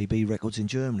obviously on KB Records in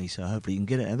Germany, so hopefully you can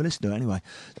get it, have a listen to it anyway.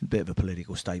 It's a bit of a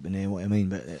political statement there, what I mean,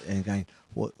 but again,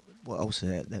 what else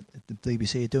is that? The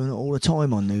BBC are doing it all the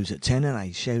time on News at 10, and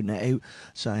they shouting it out,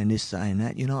 saying this, saying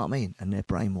that, you know what I mean, and they're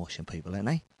brainwashing people, aren't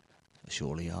they?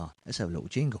 Surely are. Let's have a little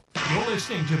jingle. You're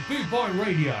listening to Bootboy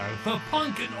Radio. For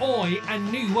punk and oi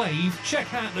and new wave,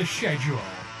 check out the schedule.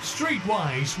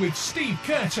 Streetwise with Steve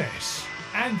Curtis,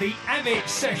 and the Amit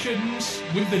Sessions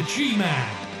with the G-Man.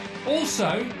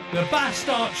 Also, the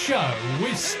Bastard Show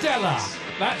with Stella.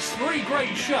 That's 3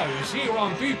 great shows here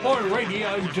on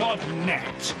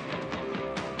bootboyradio.net.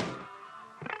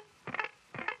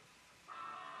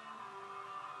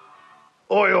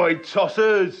 Oi, oi,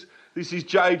 tossers! This is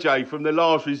JJ from The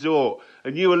Last Resort,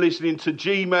 and you are listening to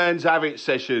G-Man's Have It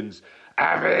Sessions.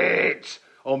 Have it!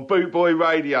 On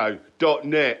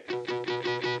bootboyradio.net.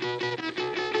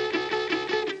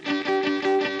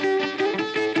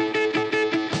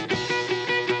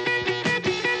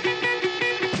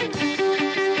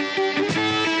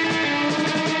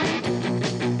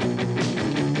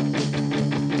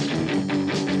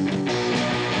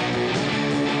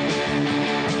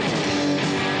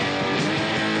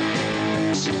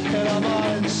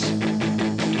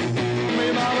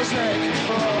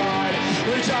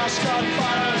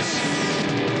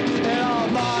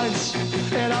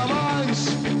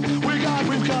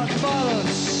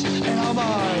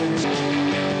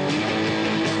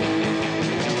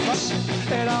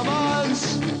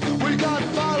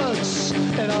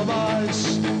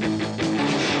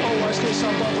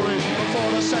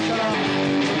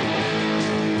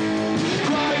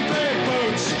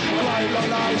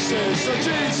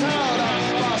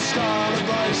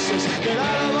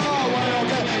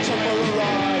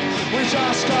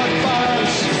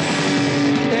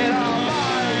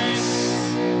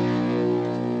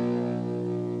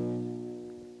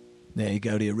 There you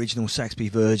go, the original Saxby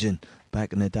version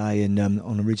back in the day, and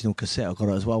on original cassette I got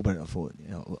it as well, but I thought, you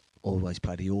know, always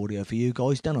play the audio for you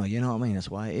guys, don't I? You know what I mean? That's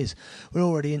why it is. We're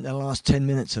already into the last 10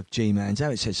 minutes of G-Man's. How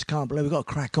it says, can't believe we've got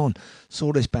to crack on.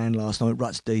 Saw this band last night,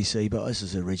 Ruts DC, but this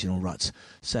is the original Ruts,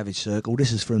 Savage Circle.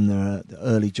 This is from the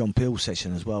early John Peel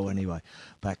session as well, anyway,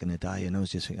 back in the day, and I was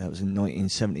just thinking that was in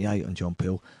 1978 on John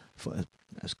Peel.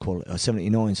 That's quality,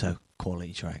 79, so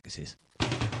quality track this is.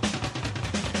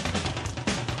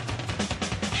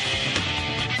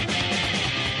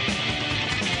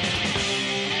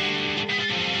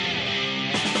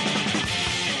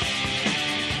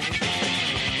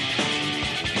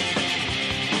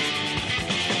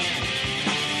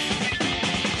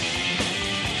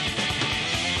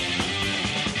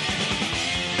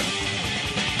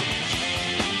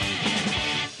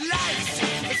 Lights,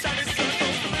 the sun is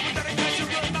circles, the river that I catch you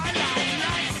run my life.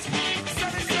 Lights, the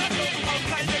sun is circles.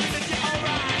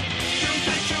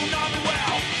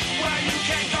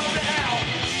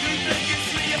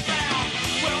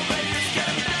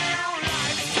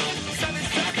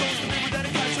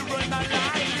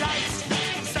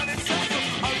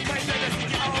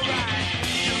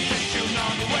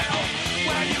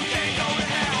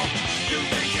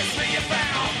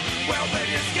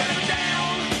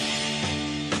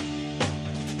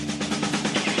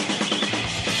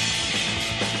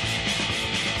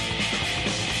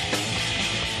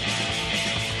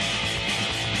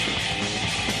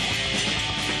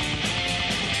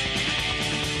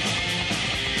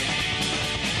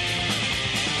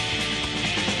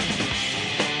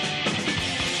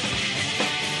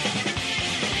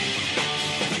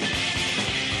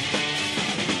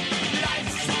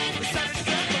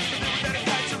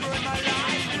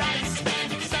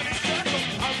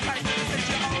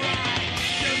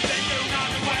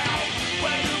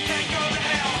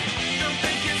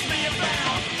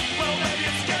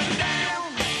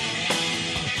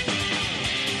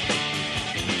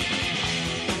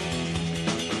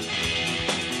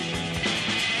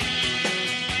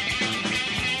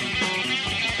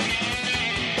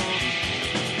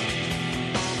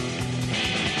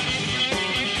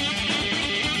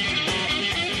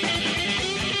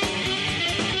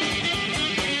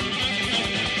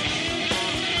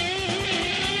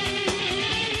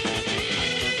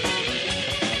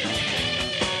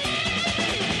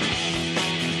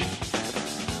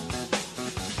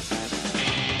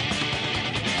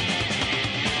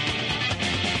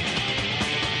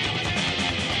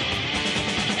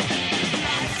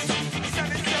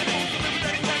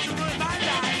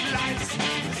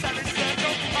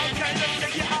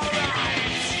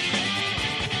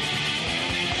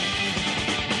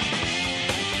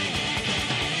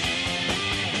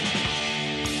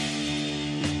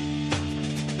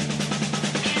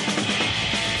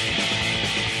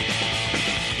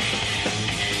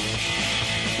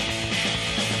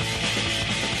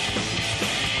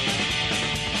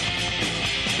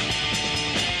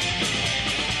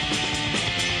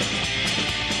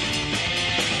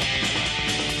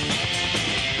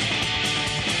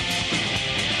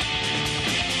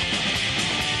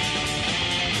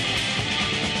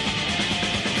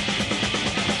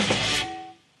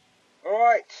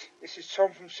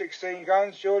 Tom from 16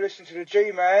 Guns. You're listening to the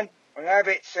G-Man on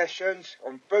Avid Sessions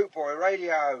on Bootboy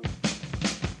Radio.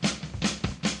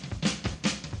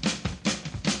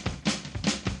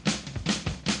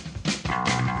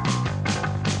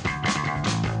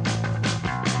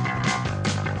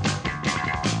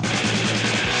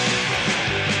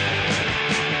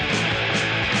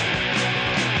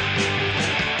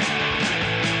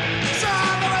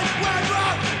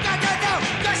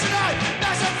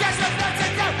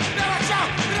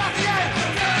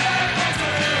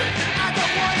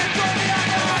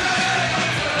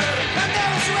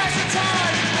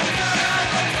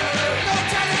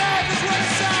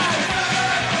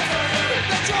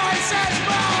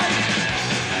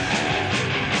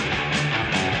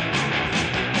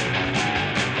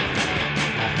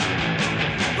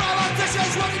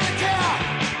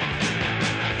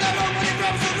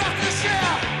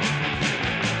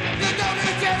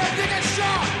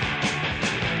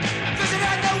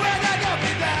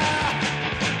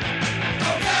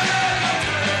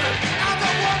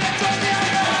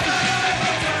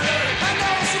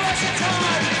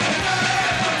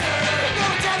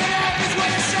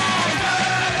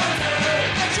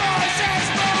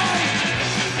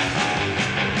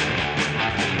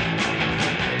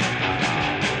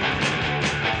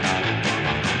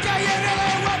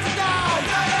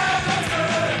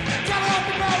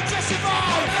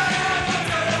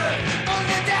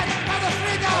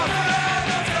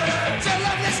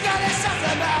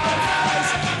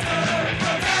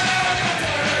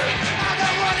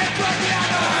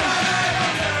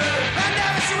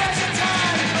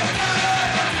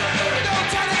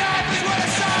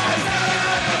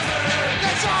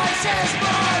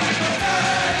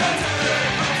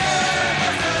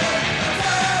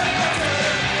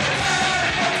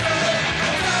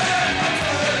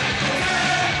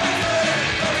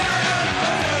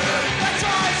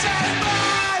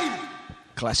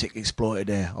 Classic exploited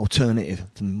there, alternative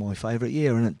to my favourite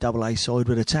year, and double A side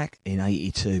with Attack in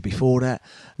 '82. Before that,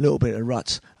 a little bit of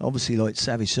Ruts, obviously like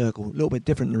Savage Circle, a little bit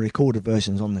different than the recorded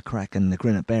versions on the Crack and the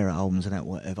Grin at Bearer albums and that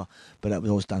whatever, but that was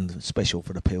always done special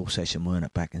for the Peel session, weren't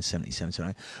it, back in '77,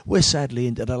 '78. We're sadly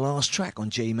into the last track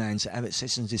on G-Man's Avid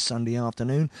Sessions this Sunday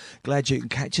afternoon. Glad you can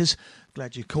catch us.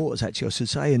 Glad you caught us, actually, I should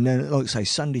say. And then, like I say,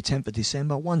 Sunday 10th of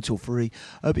December, 1 till 3.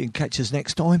 Hope you can catch us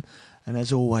next time. And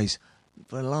as always,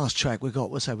 for the last track, we're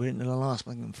into the last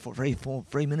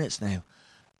 3 minutes now.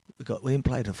 We ain't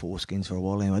played the Foreskins for a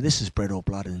while anyway. This is Bread or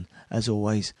Blood, and as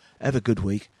always, have a good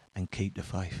week and keep the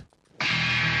faith.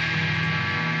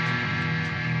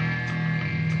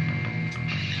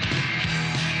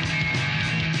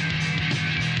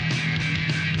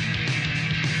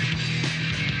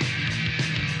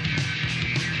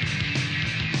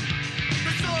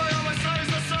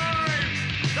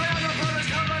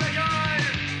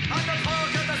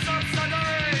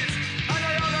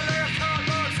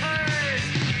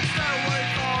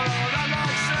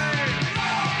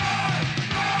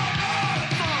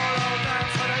 Follow them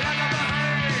to the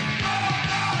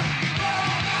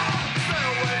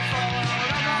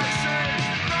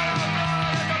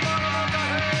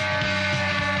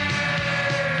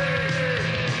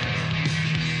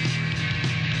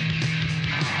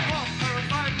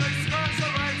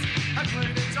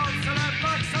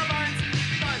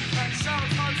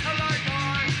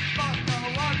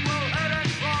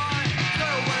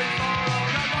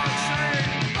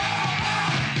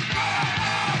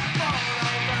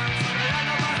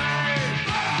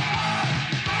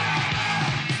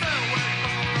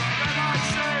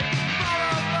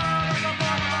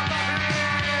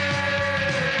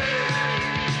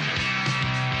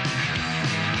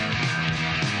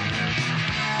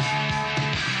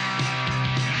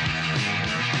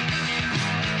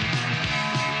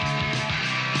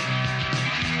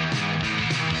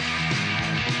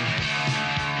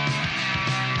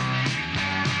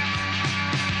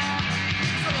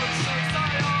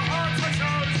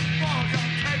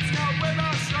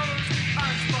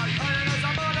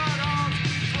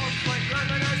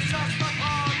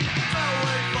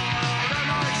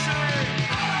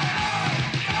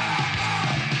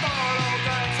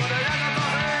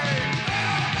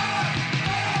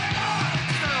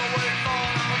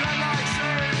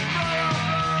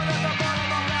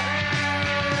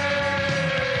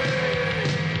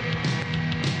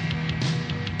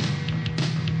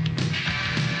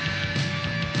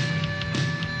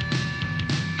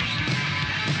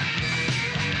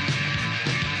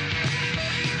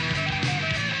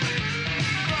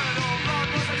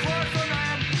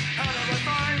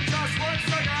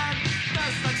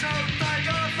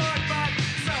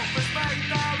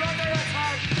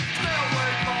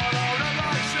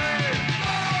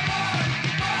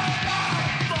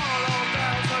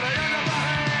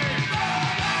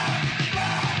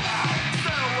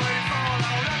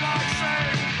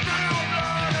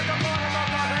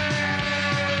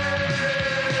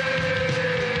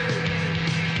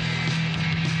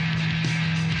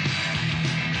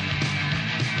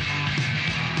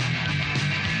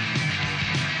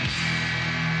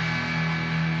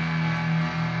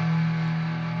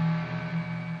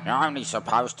You're only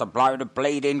supposed to blow the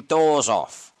bleeding doors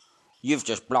off. You've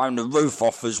just blown the roof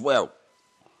off as well.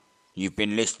 You've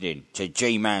been listening to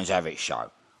G-Man's Have It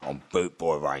Show on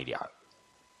Bootboy Radio.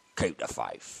 Keep the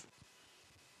faith.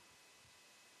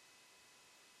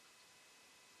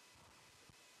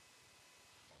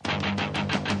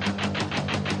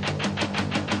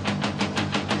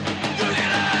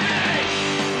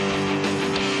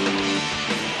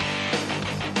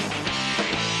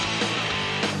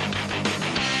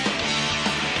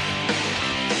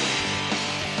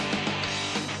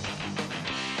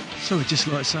 So we'd just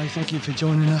like to say thank you for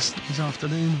joining us this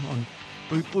afternoon on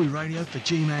Bootboy Radio for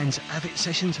G-Man's Avid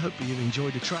Sessions. Hopefully you've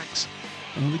enjoyed the tracks.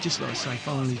 And we'd just like to say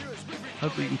finally,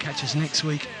 hopefully you can catch us next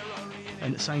week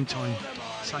and at the same time,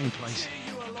 same place,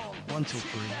 1 till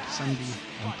 3, Sunday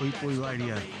on Bootboy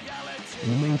Radio. In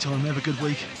the meantime, have a good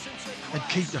week and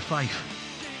keep the faith.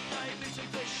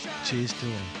 Cheers to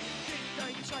all.